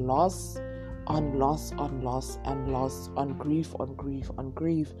carrying loss on loss on loss and loss, on grief on grief on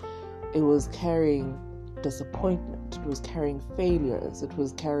grief. It was carrying disappointment. It was carrying failures. It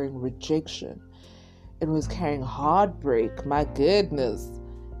was carrying rejection. It was carrying heartbreak. My goodness.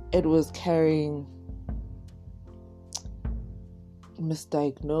 It was carrying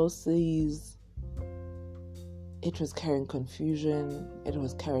misdiagnoses. It was carrying confusion. It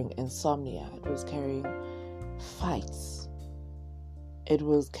was carrying insomnia. It was carrying fights. It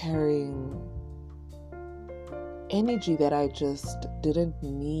was carrying energy that I just didn't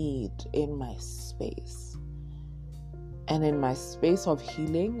need in my space. And in my space of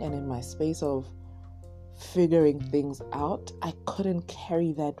healing and in my space of figuring things out, I couldn't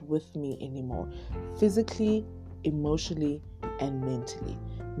carry that with me anymore. Physically, emotionally, and mentally.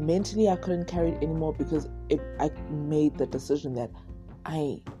 Mentally, I couldn't carry it anymore because I made the decision that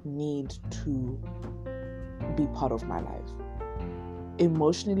I need to be part of my life.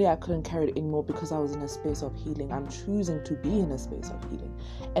 Emotionally, I couldn't carry it anymore because I was in a space of healing. I'm choosing to be in a space of healing.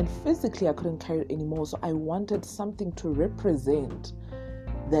 And physically, I couldn't carry it anymore. So I wanted something to represent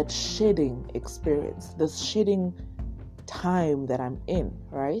that shedding experience, this shedding time that I'm in,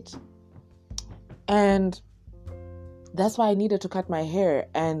 right? And that's why I needed to cut my hair.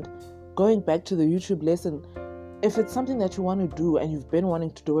 And going back to the YouTube lesson, if it's something that you want to do and you've been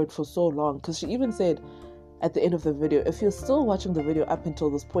wanting to do it for so long, because she even said at the end of the video, if you're still watching the video up until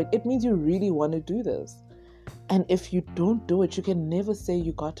this point, it means you really want to do this. And if you don't do it, you can never say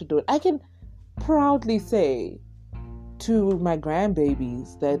you got to do it. I can proudly say to my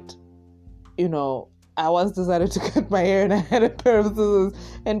grandbabies that, I once decided to cut my hair and I had a pair of scissors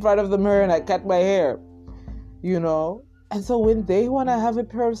in front of the mirror and I cut my hair, And so when they want to have a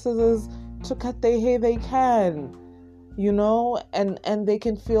pair of scissors to cut their hair, they can, and they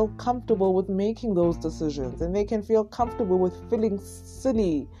can feel comfortable with making those decisions, and they can feel comfortable with feeling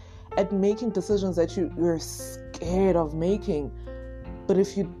silly at making decisions that you're scared of making. But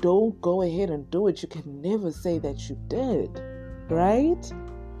if you don't go ahead and do it, you can never say that you did, right?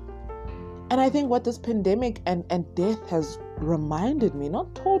 And I think what this pandemic and death has reminded me,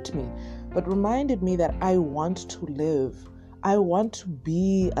 not taught me, but reminded me that I want to live. I want to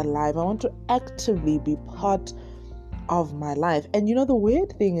be alive. I want to actively be part of my life. And the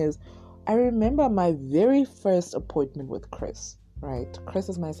weird thing is, I remember my very first appointment with Chris, right? Chris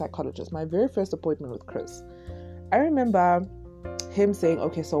is my psychologist. My very first appointment with Chris. I remember him saying,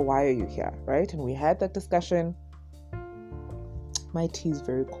 okay, so why are you here, right? And we had that discussion. My tea is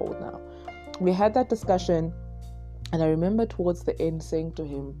very cold now. We had that discussion, and I remember towards the end saying to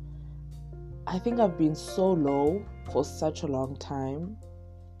him, I think I've been so low for such a long time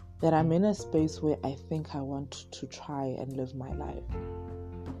that I'm in a space where I think I want to try and live my life.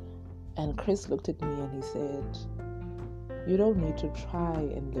 And Chris looked at me and he said, you don't need to try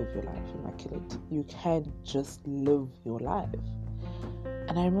and live your life, Immaculate. You can just live your life.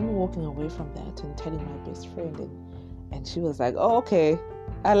 And I remember walking away from that and telling my best friend, and she was like, oh, okay,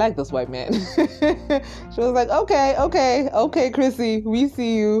 I like this white man. She was like, okay, Chrissy, we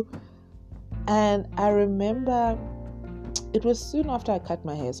see you. And I remember it was soon after I cut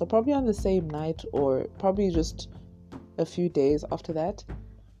my hair, so probably on the same night or probably just a few days after that,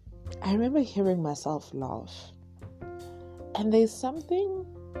 I remember hearing myself laugh. And there's something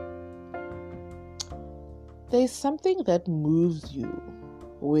that moves you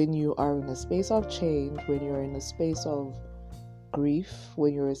when you are in a space of change, when you're in a space of grief,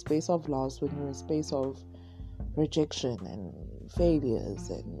 when you're in a space of loss, when you're in a space of rejection and failures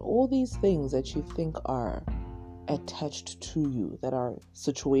and all these things that you think are attached to you, that are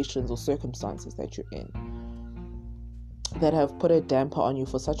situations or circumstances that you're in, that have put a damper on you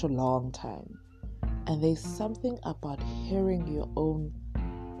for such a long time. And there's something about hearing your own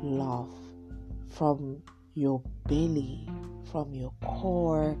laugh from your belly, from your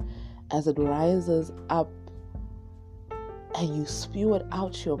core, as it rises up and you spew it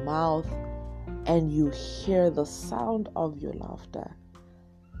out your mouth and you hear the sound of your laughter.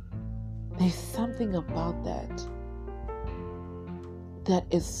 There's something about that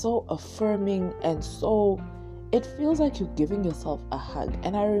is so affirming and so, it feels like you're giving yourself a hug.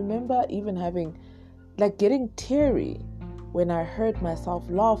 And I remember even getting teary when I heard myself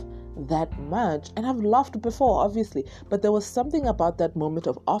laugh that much. And I've laughed before, obviously, but there was something about that moment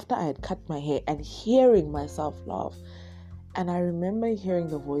of after I had cut my hair and hearing myself laugh. And I remember hearing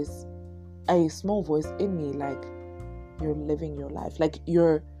the voice, a small voice in me, like, you're living your life. Like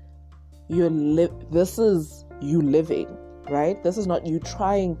this is you living, right? This is not you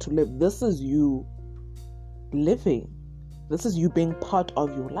trying to live. This is you living. This is you being part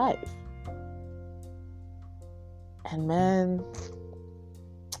of your life. And man,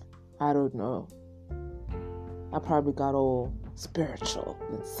 I don't know. I probably got all spiritual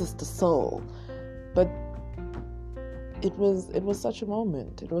and sister soul, but it was such a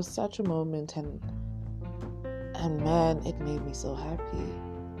moment. It was such a moment, and man, it made me so happy.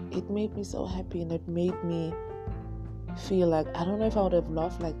 It made me so happy, and it made me feel like I don't know if I would have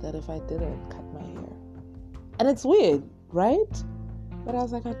laughed like that if I didn't cut my hair. And it's weird, right? But I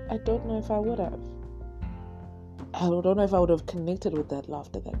was like, I don't know if I would have. I don't know if I would have connected with that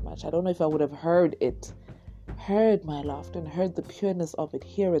laughter that much. I don't know if I would have heard my laughter and heard the pureness of it,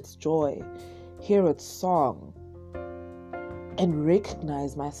 hear its joy, hear its song, and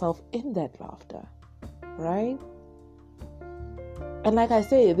recognize myself in that laughter, right? And like I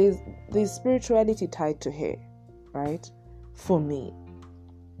say, there's spirituality tied to hair, right? For me.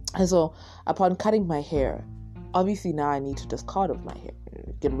 And so upon cutting my hair, obviously now I need to discard of my hair,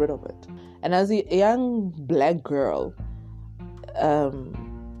 get rid of it. And as a young black girl,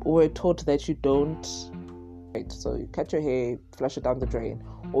 we're taught that you don't, right? So you cut your hair, flush it down the drain,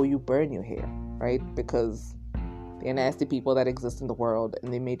 or you burn your hair, right? Because there are nasty people that exist in the world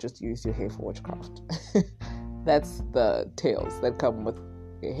and they may just use your hair for witchcraft. That's the tales that come with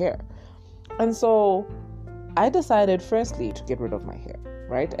your hair. And so I decided firstly to get rid of my hair,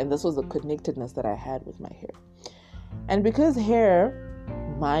 right? And this was the connectedness that I had with my hair. And because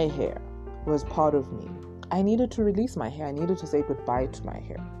my hair was part of me, I needed to release my hair. I needed to say goodbye to my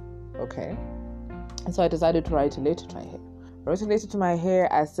hair, okay? And so I decided to write a letter to my hair. I wrote a letter to my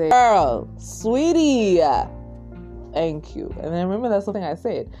hair. I said, girl, sweetie, thank you. And I remember that's something I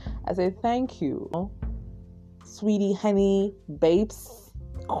said. I said, thank you, sweetie, honey, babes,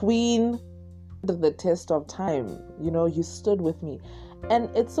 queen, the test of time. You stood with me.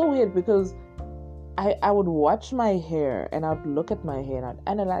 And it's so weird because I would watch my hair and I'd look at my hair and I'd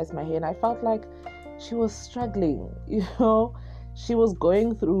analyze my hair, and I felt like she was struggling, she was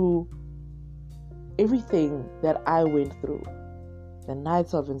going through everything that I went through. The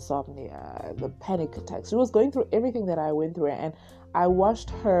nights of insomnia, the panic attacks. She was going through everything that I went through, and I watched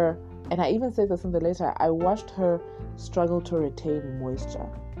her, and I even said this in the letter, I watched her struggle to retain moisture,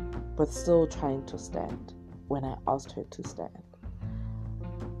 but still trying to stand when I asked her to stand.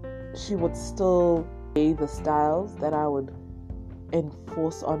 She would still say the styles that I would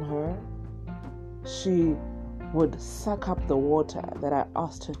enforce on her. She would suck up the water that I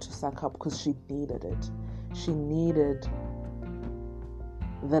asked her to suck up because she needed it. She needed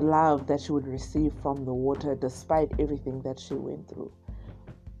the love that she would receive from the water despite everything that she went through.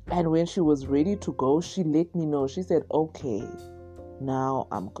 And when she was ready to go, she let me know. She said, okay, now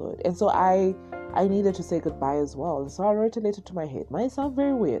I'm good. And so I needed to say goodbye as well. And so I wrote a letter to my hair. It might sound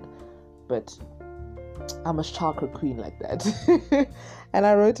very weird, but I'm a chakra queen like that. And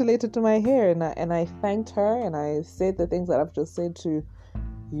I wrote a letter to my hair, and I thanked her, and I said the things that I've just said to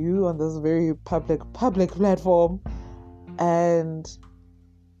you on this very public platform. And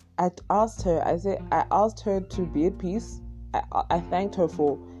I asked her to be at peace. I thanked her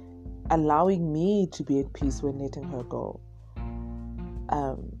for allowing me to be at peace when letting her go.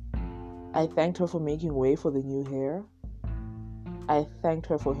 I thanked her for making way for the new hair. I thanked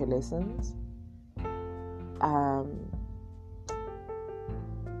her for her lessons.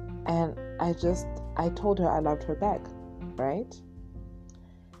 And I told her I loved her back, right?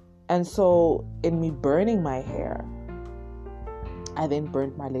 And so in me burning my hair, I then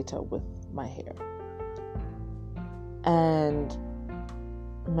burned my letter with my hair. And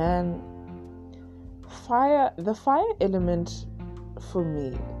man, the fire element for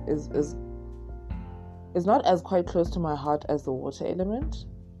me is not as quite close to my heart as the water element.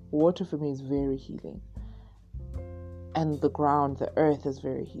 Water for me is very healing. And the ground, the earth is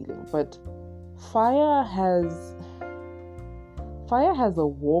very healing. But fire has a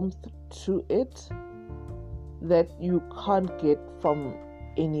warmth to it that you can't get from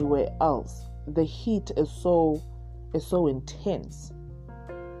anywhere else. The heat is so intense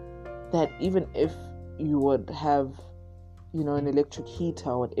that even if you would have, an electric heater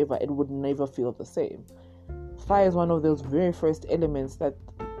or whatever, it would never feel the same. Fire is one of those very first elements that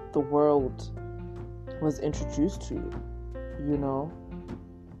the world was introduced to,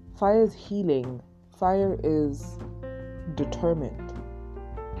 Fire is healing. Fire is determined.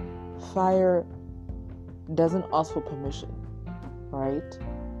 Fire doesn't ask for permission, right?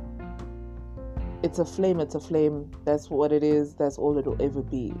 It's a flame. That's what it is. That's all it will ever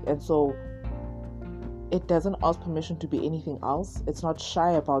be. And so it doesn't ask permission to be anything else. It's not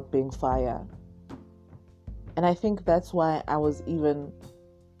shy about being fire. And I think that's why I was even,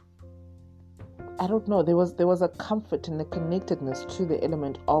 I don't know, there was a comfort and a connectedness to the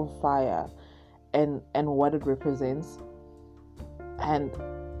element of fire and what it represents. And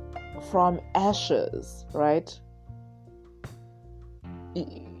from ashes, right?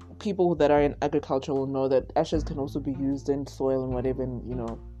 People that are in agriculture will know that ashes can also be used in soil and whatever, and,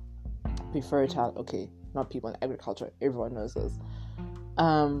 be fertile. Okay, not people in agriculture, everyone knows this.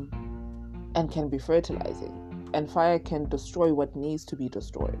 And can be fertilizing. And fire can destroy what needs to be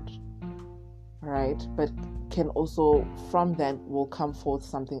destroyed, right? But can also, from that will come forth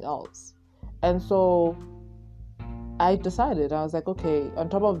something else. And so I decided, I was like, okay, on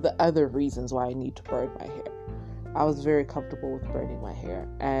top of the other reasons why I need to burn my hair, I was very comfortable with burning my hair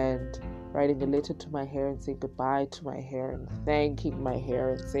and writing a letter to my hair and saying goodbye to my hair and thanking my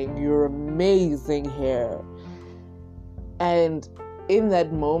hair and saying, "You're amazing hair." And in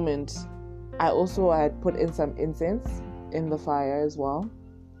that moment, I had put in some incense in the fire as well.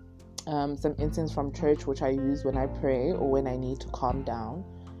 Some incense from church, which I use when I pray or when I need to calm down.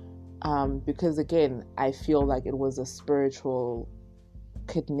 Because again, I feel like it was a spiritual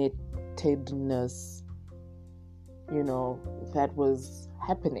connectedness, that was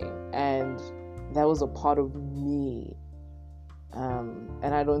happening. And that was a part of me.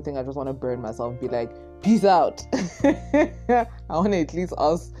 And I don't think I just want to burn myself and be like, peace out. I want to at least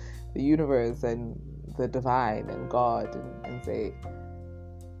ask the universe and the divine and God and say,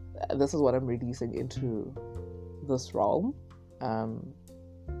 this is what I'm releasing into this realm.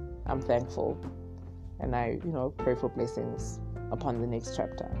 I'm thankful, and I, pray for blessings upon the next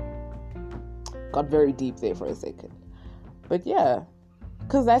chapter. Got very deep there for a second, but yeah,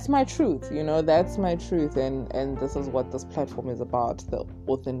 because that's my truth, that's my truth, and this is what this platform is about, the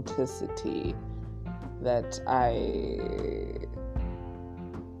authenticity that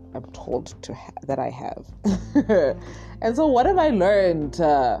I'm told that I have. And so what have I learned?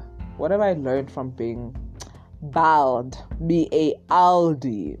 What have I learned from being bald?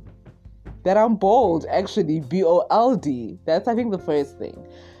 B-A-L-D. That I'm bold, actually. B-O-L-D. That's, I think, the first thing.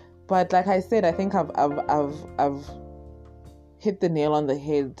 But like I said, I think I've hit the nail on the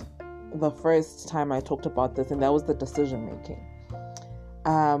head the first time I talked about this, and that was the decision making.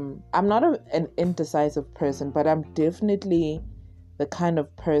 I'm not an indecisive person, but I'm definitely the kind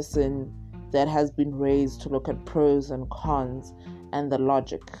of person that has been raised to look at pros and cons and the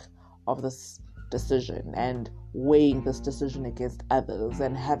logic of this decision and weighing this decision against others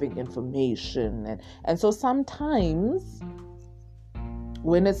and having information. And so sometimes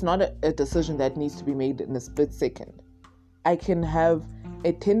when it's not a decision that needs to be made in a split second, I can have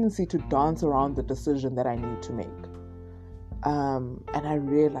a tendency to dance around the decision that I need to make. And I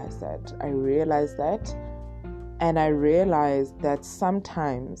realized that. And I realized that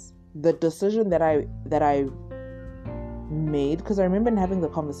sometimes the decision that I made, because I remember having the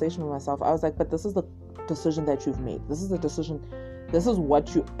conversation with myself, I was like, but this is the decision that you've made. This is the decision. This is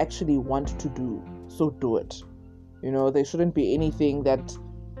what you actually want to do. So do it. There shouldn't be anything that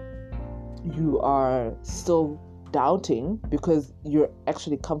you are still doubting because you're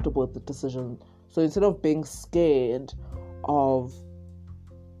actually comfortable with the decision. So instead of being scared of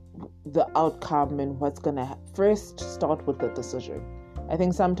the outcome and what's gonna first start with the decision. I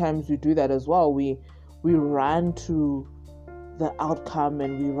think sometimes we do that as well. We run to the outcome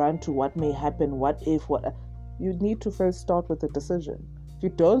and we run to what may happen, what if, what. You need to first start with the decision. If you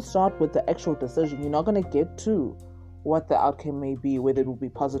don't start with the actual decision, you're not gonna get to what the outcome may be, whether it will be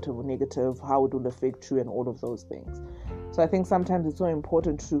positive or negative, how it will affect you, and all of those things. So I think sometimes it's so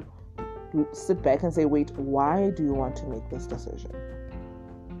important to sit back and say, wait, why do you want to make this decision?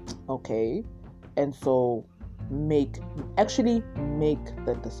 Okay, and so make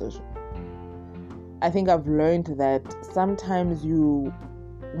the decision. I think I've learned that sometimes you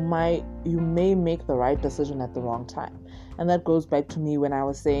may make the right decision at the wrong time. And that goes back to me when I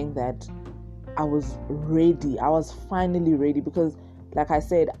was saying that I was ready. I was finally ready, because Like I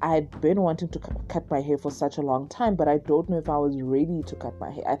said, I'd been wanting to cut my hair for such a long time, but I don't know if I was ready to cut my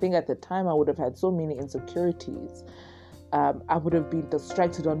hair. I think at the time I would have had so many insecurities. I would have been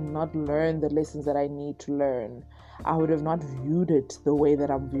distracted or not learned the lessons that I need to learn. I would have not viewed it the way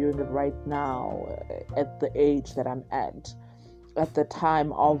that I'm viewing it right now at the age that I'm at the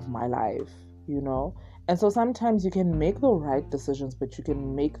time of my life, And so sometimes you can make the right decisions, but you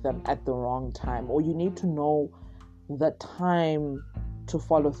can make them at the wrong time, or you need to know the time to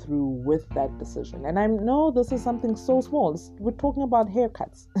follow through with that decision. And I know this is something so small. We're talking about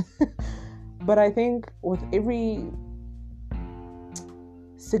haircuts. But I think with every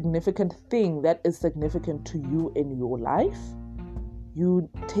significant thing that is significant to you in your life, you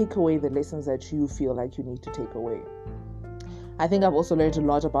take away the lessons that you feel like you need to take away. I think I've also learned a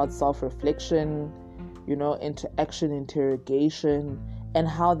lot about self-reflection, interaction, interrogation, and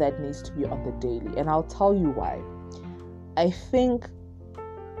how that needs to be on the daily. And I'll tell you why.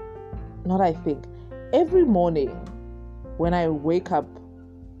 Every morning when I wake up,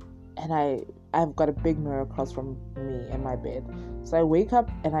 and I've got a big mirror across from me in my bed. So I wake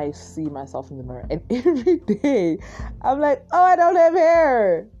up and I see myself in the mirror. And every day I'm like, oh, I don't have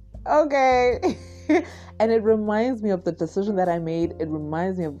hair. Okay. And it reminds me of the decision that I made. It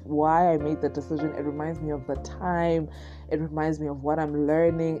reminds me of why I made the decision. It reminds me of the time. It reminds me of what I'm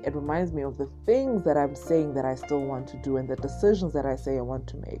learning. It reminds me of the things that I'm saying that I still want to do and the decisions that I say I want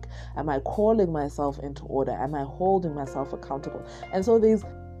to make. Am I calling myself into order? Am I holding myself accountable? And so there's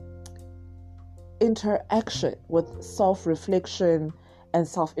interaction with self-reflection and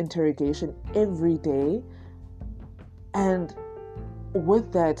self-interrogation every day. And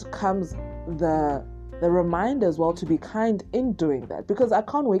with that comes the reminder as well to be kind in doing that, because I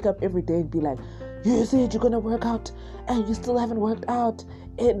can't wake up every day and be like, you said you're gonna work out and you still haven't worked out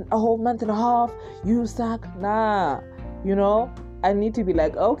in a whole month and a half, you suck. Nah, I need to be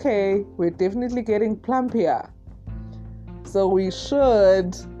like, okay, we're definitely getting plump here, so we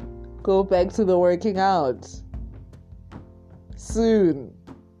should go back to the working out sooner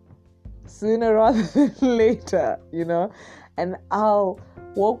rather than later, and I'll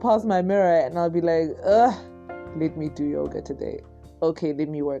walk past my mirror and I'll be like, let me do yoga today. Okay, let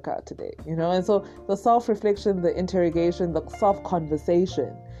me work out today, And so the self-reflection, the interrogation, the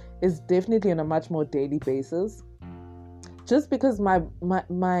self-conversation is definitely on a much more daily basis. Just because my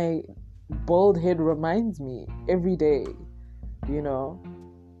bald head reminds me every day,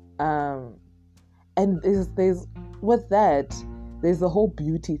 and there's with that, there's the whole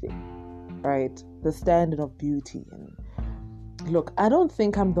beauty thing, right? The standard of beauty. And look, I don't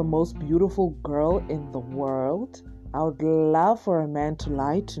think I'm the most beautiful girl in the world. I would love for a man to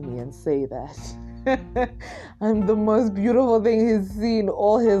lie to me and say that I'm the most beautiful thing he's seen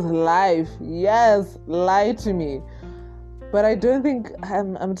all his life. Yes, lie to me. But I don't think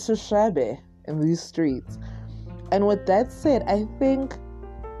I'm too shabby in these streets. And with that said, I think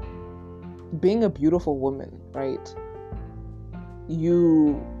being a beautiful woman, right?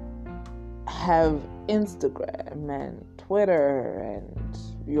 You have Instagram and Twitter and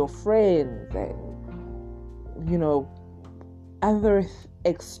your friends and, other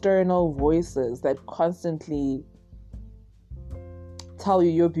external voices that constantly tell you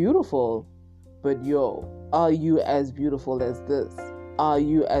you're beautiful. But are you as beautiful as this? Are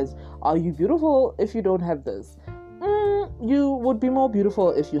you beautiful if you don't have this? You would be more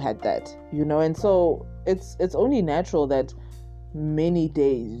beautiful if you had that, And so it's only natural that many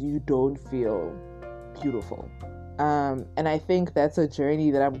days you don't feel beautiful. And I think that's a journey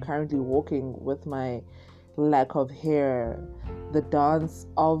that I'm currently walking with my lack of hair, the dance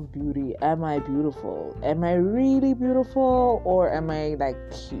of beauty. Am I beautiful? Am I really beautiful? Or am I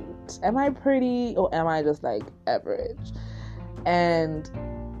cute? Am I pretty? Or am I just average? And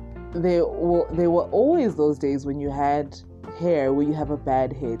there were always those days when you had hair, where you have a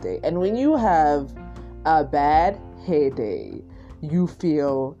bad hair day. And when you have a bad hair day, you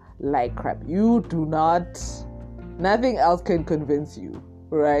feel like crap. Nothing else can convince you,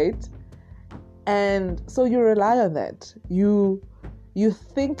 right? And so you rely on that. You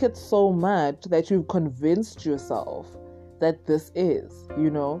think it so much that you've convinced yourself that this is,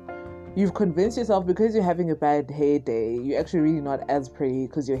 You've convinced yourself because you're having a bad hair day, you're actually really not as pretty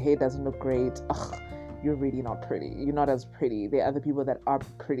because your hair doesn't look great. You're really not pretty. You're not as pretty. There are other people that are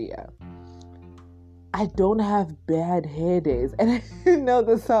prettier. I don't have bad hair days. And I know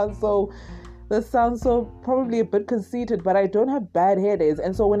this sounds so probably a bit conceited, but I don't have bad hair days.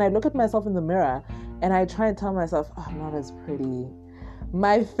 And so when I look at myself in the mirror and I try and tell myself, I'm not as pretty,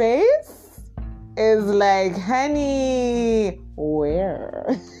 my face is like, honey, where?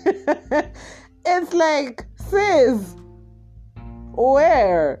 It's like, sis,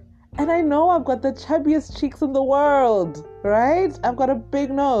 Where? And I know I've got the chubbiest cheeks in the world, right? I've got a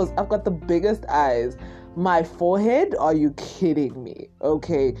big nose. I've got the biggest eyes. My forehead? Are you kidding me?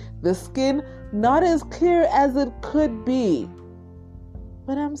 Okay, the skin, not as clear as it could be.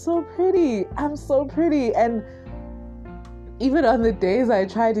 But I'm so pretty. I'm so pretty. And even on the days I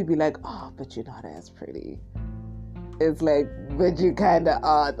try to be like, oh, but you're not as pretty. It's like, but you kind of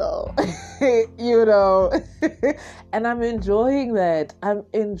are though, you know. And I'm enjoying that. I'm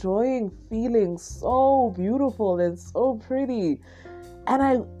enjoying feeling so beautiful and so pretty.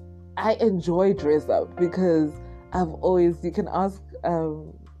 And I enjoy dress up because you can ask,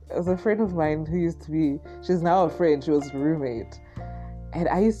 there's a friend of mine who used to be, she's now a friend, she was a roommate. And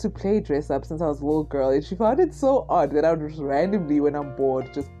I used to play dress up since I was a little girl. And she found it so odd that I would just randomly, when I'm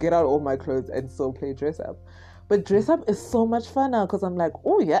bored, just get out all my clothes and still play dress up. But dress up is so much fun now because I'm like,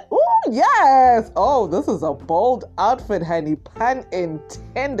 oh yeah, oh yes, oh, this is a bold outfit, honey, pun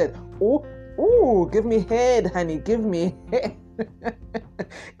intended. Oh, give me head, honey, give me head.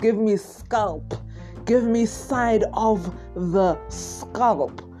 Give me scalp, give me side of the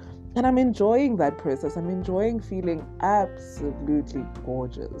scalp. And I'm enjoying that process. I'm enjoying feeling absolutely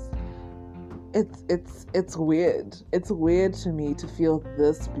gorgeous. It's weird. It's weird to me to feel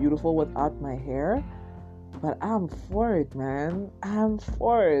this beautiful without my hair. But I'm for it, man. I'm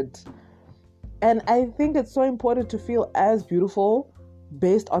for it. And I think it's so important to feel as beautiful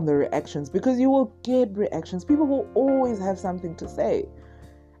based on the reactions, because you will get reactions. People will always have something to say.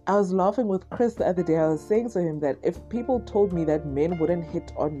 I was laughing with Chris the other day. I was saying to him that if people told me that men wouldn't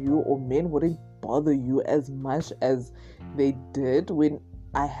hit on you or men wouldn't bother you as much as they did when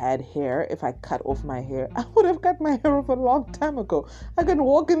I had hair, if I cut off my hair, I would have cut my hair off a long time ago. I can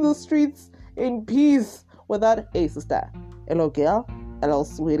walk in the streets in peace without, hey sister, hello girl, hello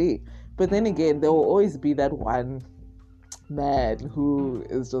sweetie. But then again, there will always be that one man who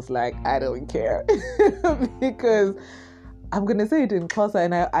is just like, I don't care. Because I'm going to say it in Xhosa,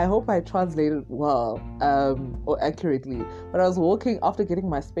 and I hope I translated well or accurately. But I was walking after getting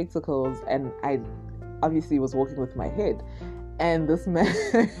my spectacles, and I obviously was walking with my head. And this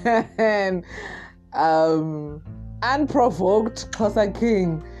man, unprovoked Xhosa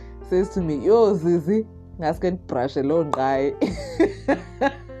King, says to me, yo, Zizi, I can brush alone, guy.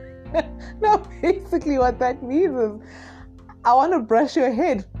 Now, basically what that means is, I want to brush your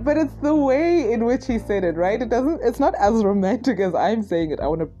head, but it's the way in which he said it, right? It's not as romantic as I'm saying it. I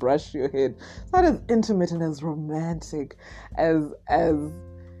want to brush your head. It's not as intimate and as romantic as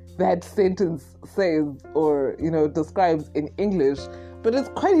that sentence says or, describes in English, but it's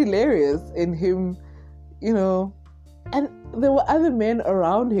quite hilarious in him, and there were other men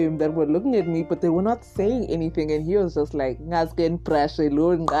around him that were looking at me, but they were not saying anything, and he was just like, "Ngasken pressure,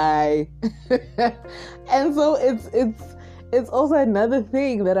 lone guy." And so it's also another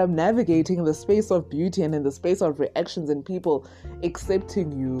thing that I'm navigating in the space of beauty and in the space of reactions and people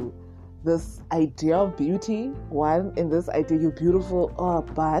accepting you. This idea of beauty, one, in this idea you're beautiful,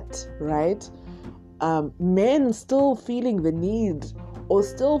 but, right? Men still feeling the need or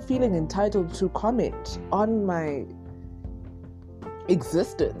still feeling entitled to comment on my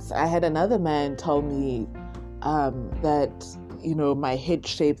existence. I had another man tell me that, my head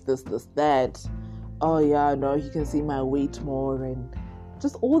shape, this, that. Oh yeah, no, he can see my weight more, and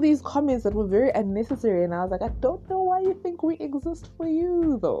just all these comments that were very unnecessary. And I was like, I don't know why you think we exist for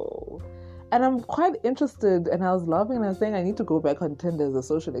you though. And I'm quite interested, and I was laughing and I was saying I need to go back on Tinder as a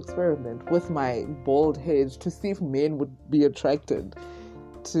social experiment with my bald head to see if men would be attracted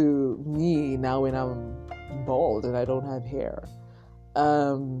to me now when I'm bald and I don't have hair.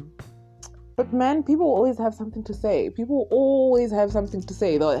 But man, people always have something to say. People always have something to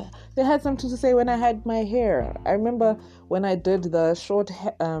say. They had something to say when I had my hair. I remember when I did the short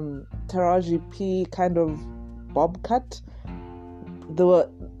Taraji P kind of bob cut. There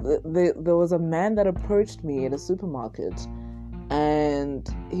was a man that approached me in a supermarket, and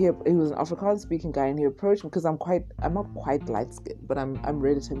he was an Afrikaans speaking guy, and he approached me because I'm not quite light skinned, but I'm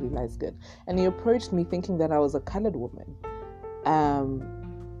relatively light skinned, and he approached me thinking that I was a colored woman.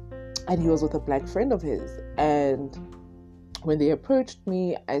 And he was with a black friend of his. And when they approached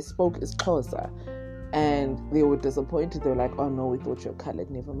me, I spoke isiXhosa. And they were disappointed. They were like, oh no, we thought you're colored,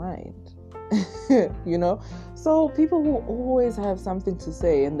 never mind. So people will always have something to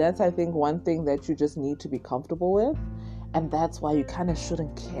say. And that's, I think, one thing that you just need to be comfortable with. And that's why you kind of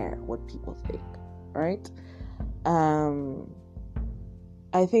shouldn't care what people think, right?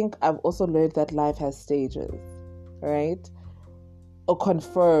 I think I've also learned that life has stages, right? Or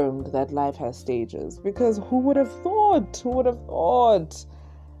confirmed that life has stages, because who would have thought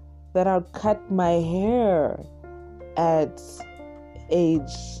that I'd cut my hair at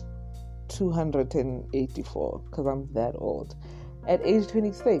age 284, because I'm that old, at age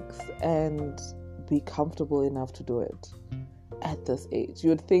 26, and be comfortable enough to do it at this age. You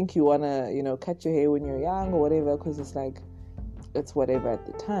would think you want to, cut your hair when you're young or whatever, because it's like, it's whatever at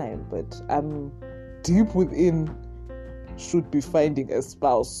the time. But I'm deep within, should be finding a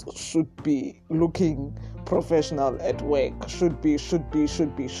spouse, should be looking professional at work, should be.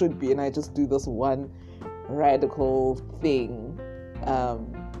 And I just do this one radical thing.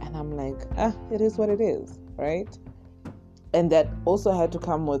 And I'm like, it is what it is, right? And that also had to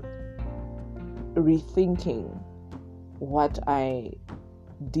come with rethinking what I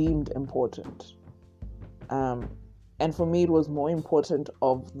deemed important. And for me, it was more important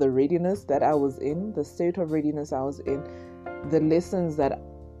of the readiness that I was in, the state of readiness I was in, the lessons that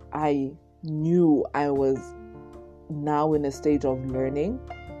I knew I was now in a stage of learning,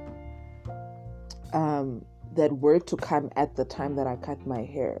 that were to come at the time that I cut my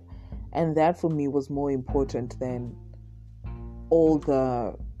hair. And that for me was more important than all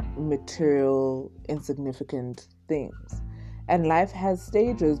the material, insignificant things. And life has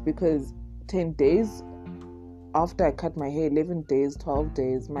stages, because 10 days after I cut my hair, 11 days, 12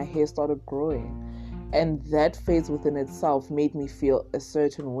 days, my hair started growing. And that phase within itself made me feel a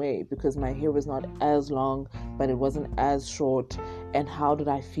certain way, because my hair was not as long, but it wasn't as short. And how did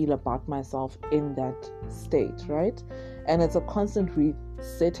I feel about myself in that state, right? And it's a constant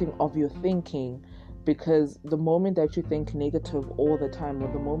resetting of your thinking, because the moment that you think negative all the time,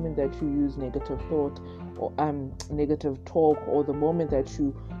 or the moment that you use negative thought or negative talk, or the moment that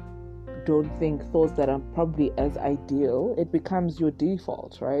you don't think thoughts that are probably as ideal, it becomes your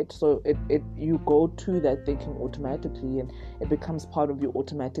default, right? So you go to that thinking automatically, and it becomes part of your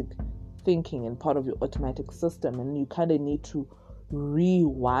automatic thinking and part of your automatic system, and you kind of need to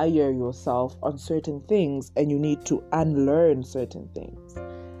rewire yourself on certain things, and you need to unlearn certain things,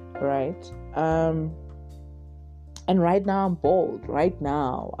 right? And right now I'm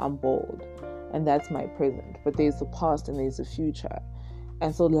bold, and that's my present. But there's the past and there's the future.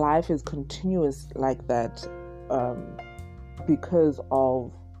 And so life is continuous like that, because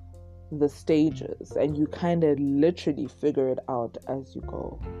of the stages, and you kind of literally figure it out as you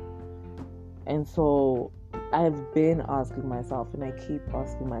go. And so I've been asking myself, and I keep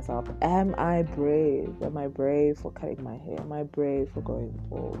asking myself, am I brave? Am I brave for cutting my hair? Am I brave for going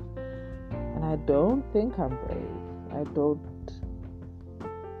bald? And I don't think I'm brave. I don't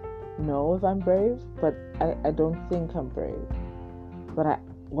know if I'm brave, but I don't think I'm brave. But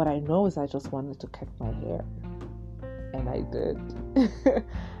what I know is I just wanted to cut my hair, and I did.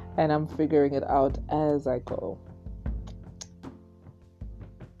 And I'm figuring it out as I go.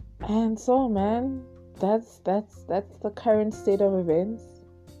 And so, man, that's the current state of events,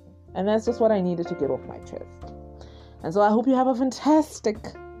 and that's just what I needed to get off my chest. And so I hope you have a fantastic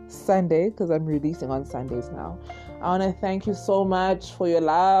Sunday, because I'm releasing on Sundays now. I want to thank you so much for your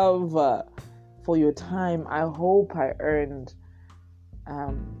love, for your time. I hope I earned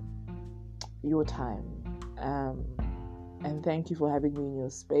your time, and thank you for having me in your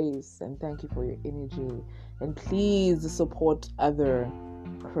space, and thank you for your energy. And please support other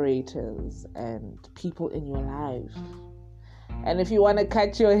creators and people in your life. And if you want to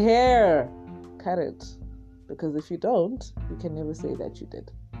cut your hair, cut it, because if you don't, you can never say that you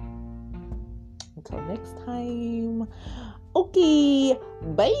did. Until next time, okay,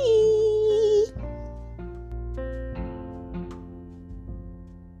 bye.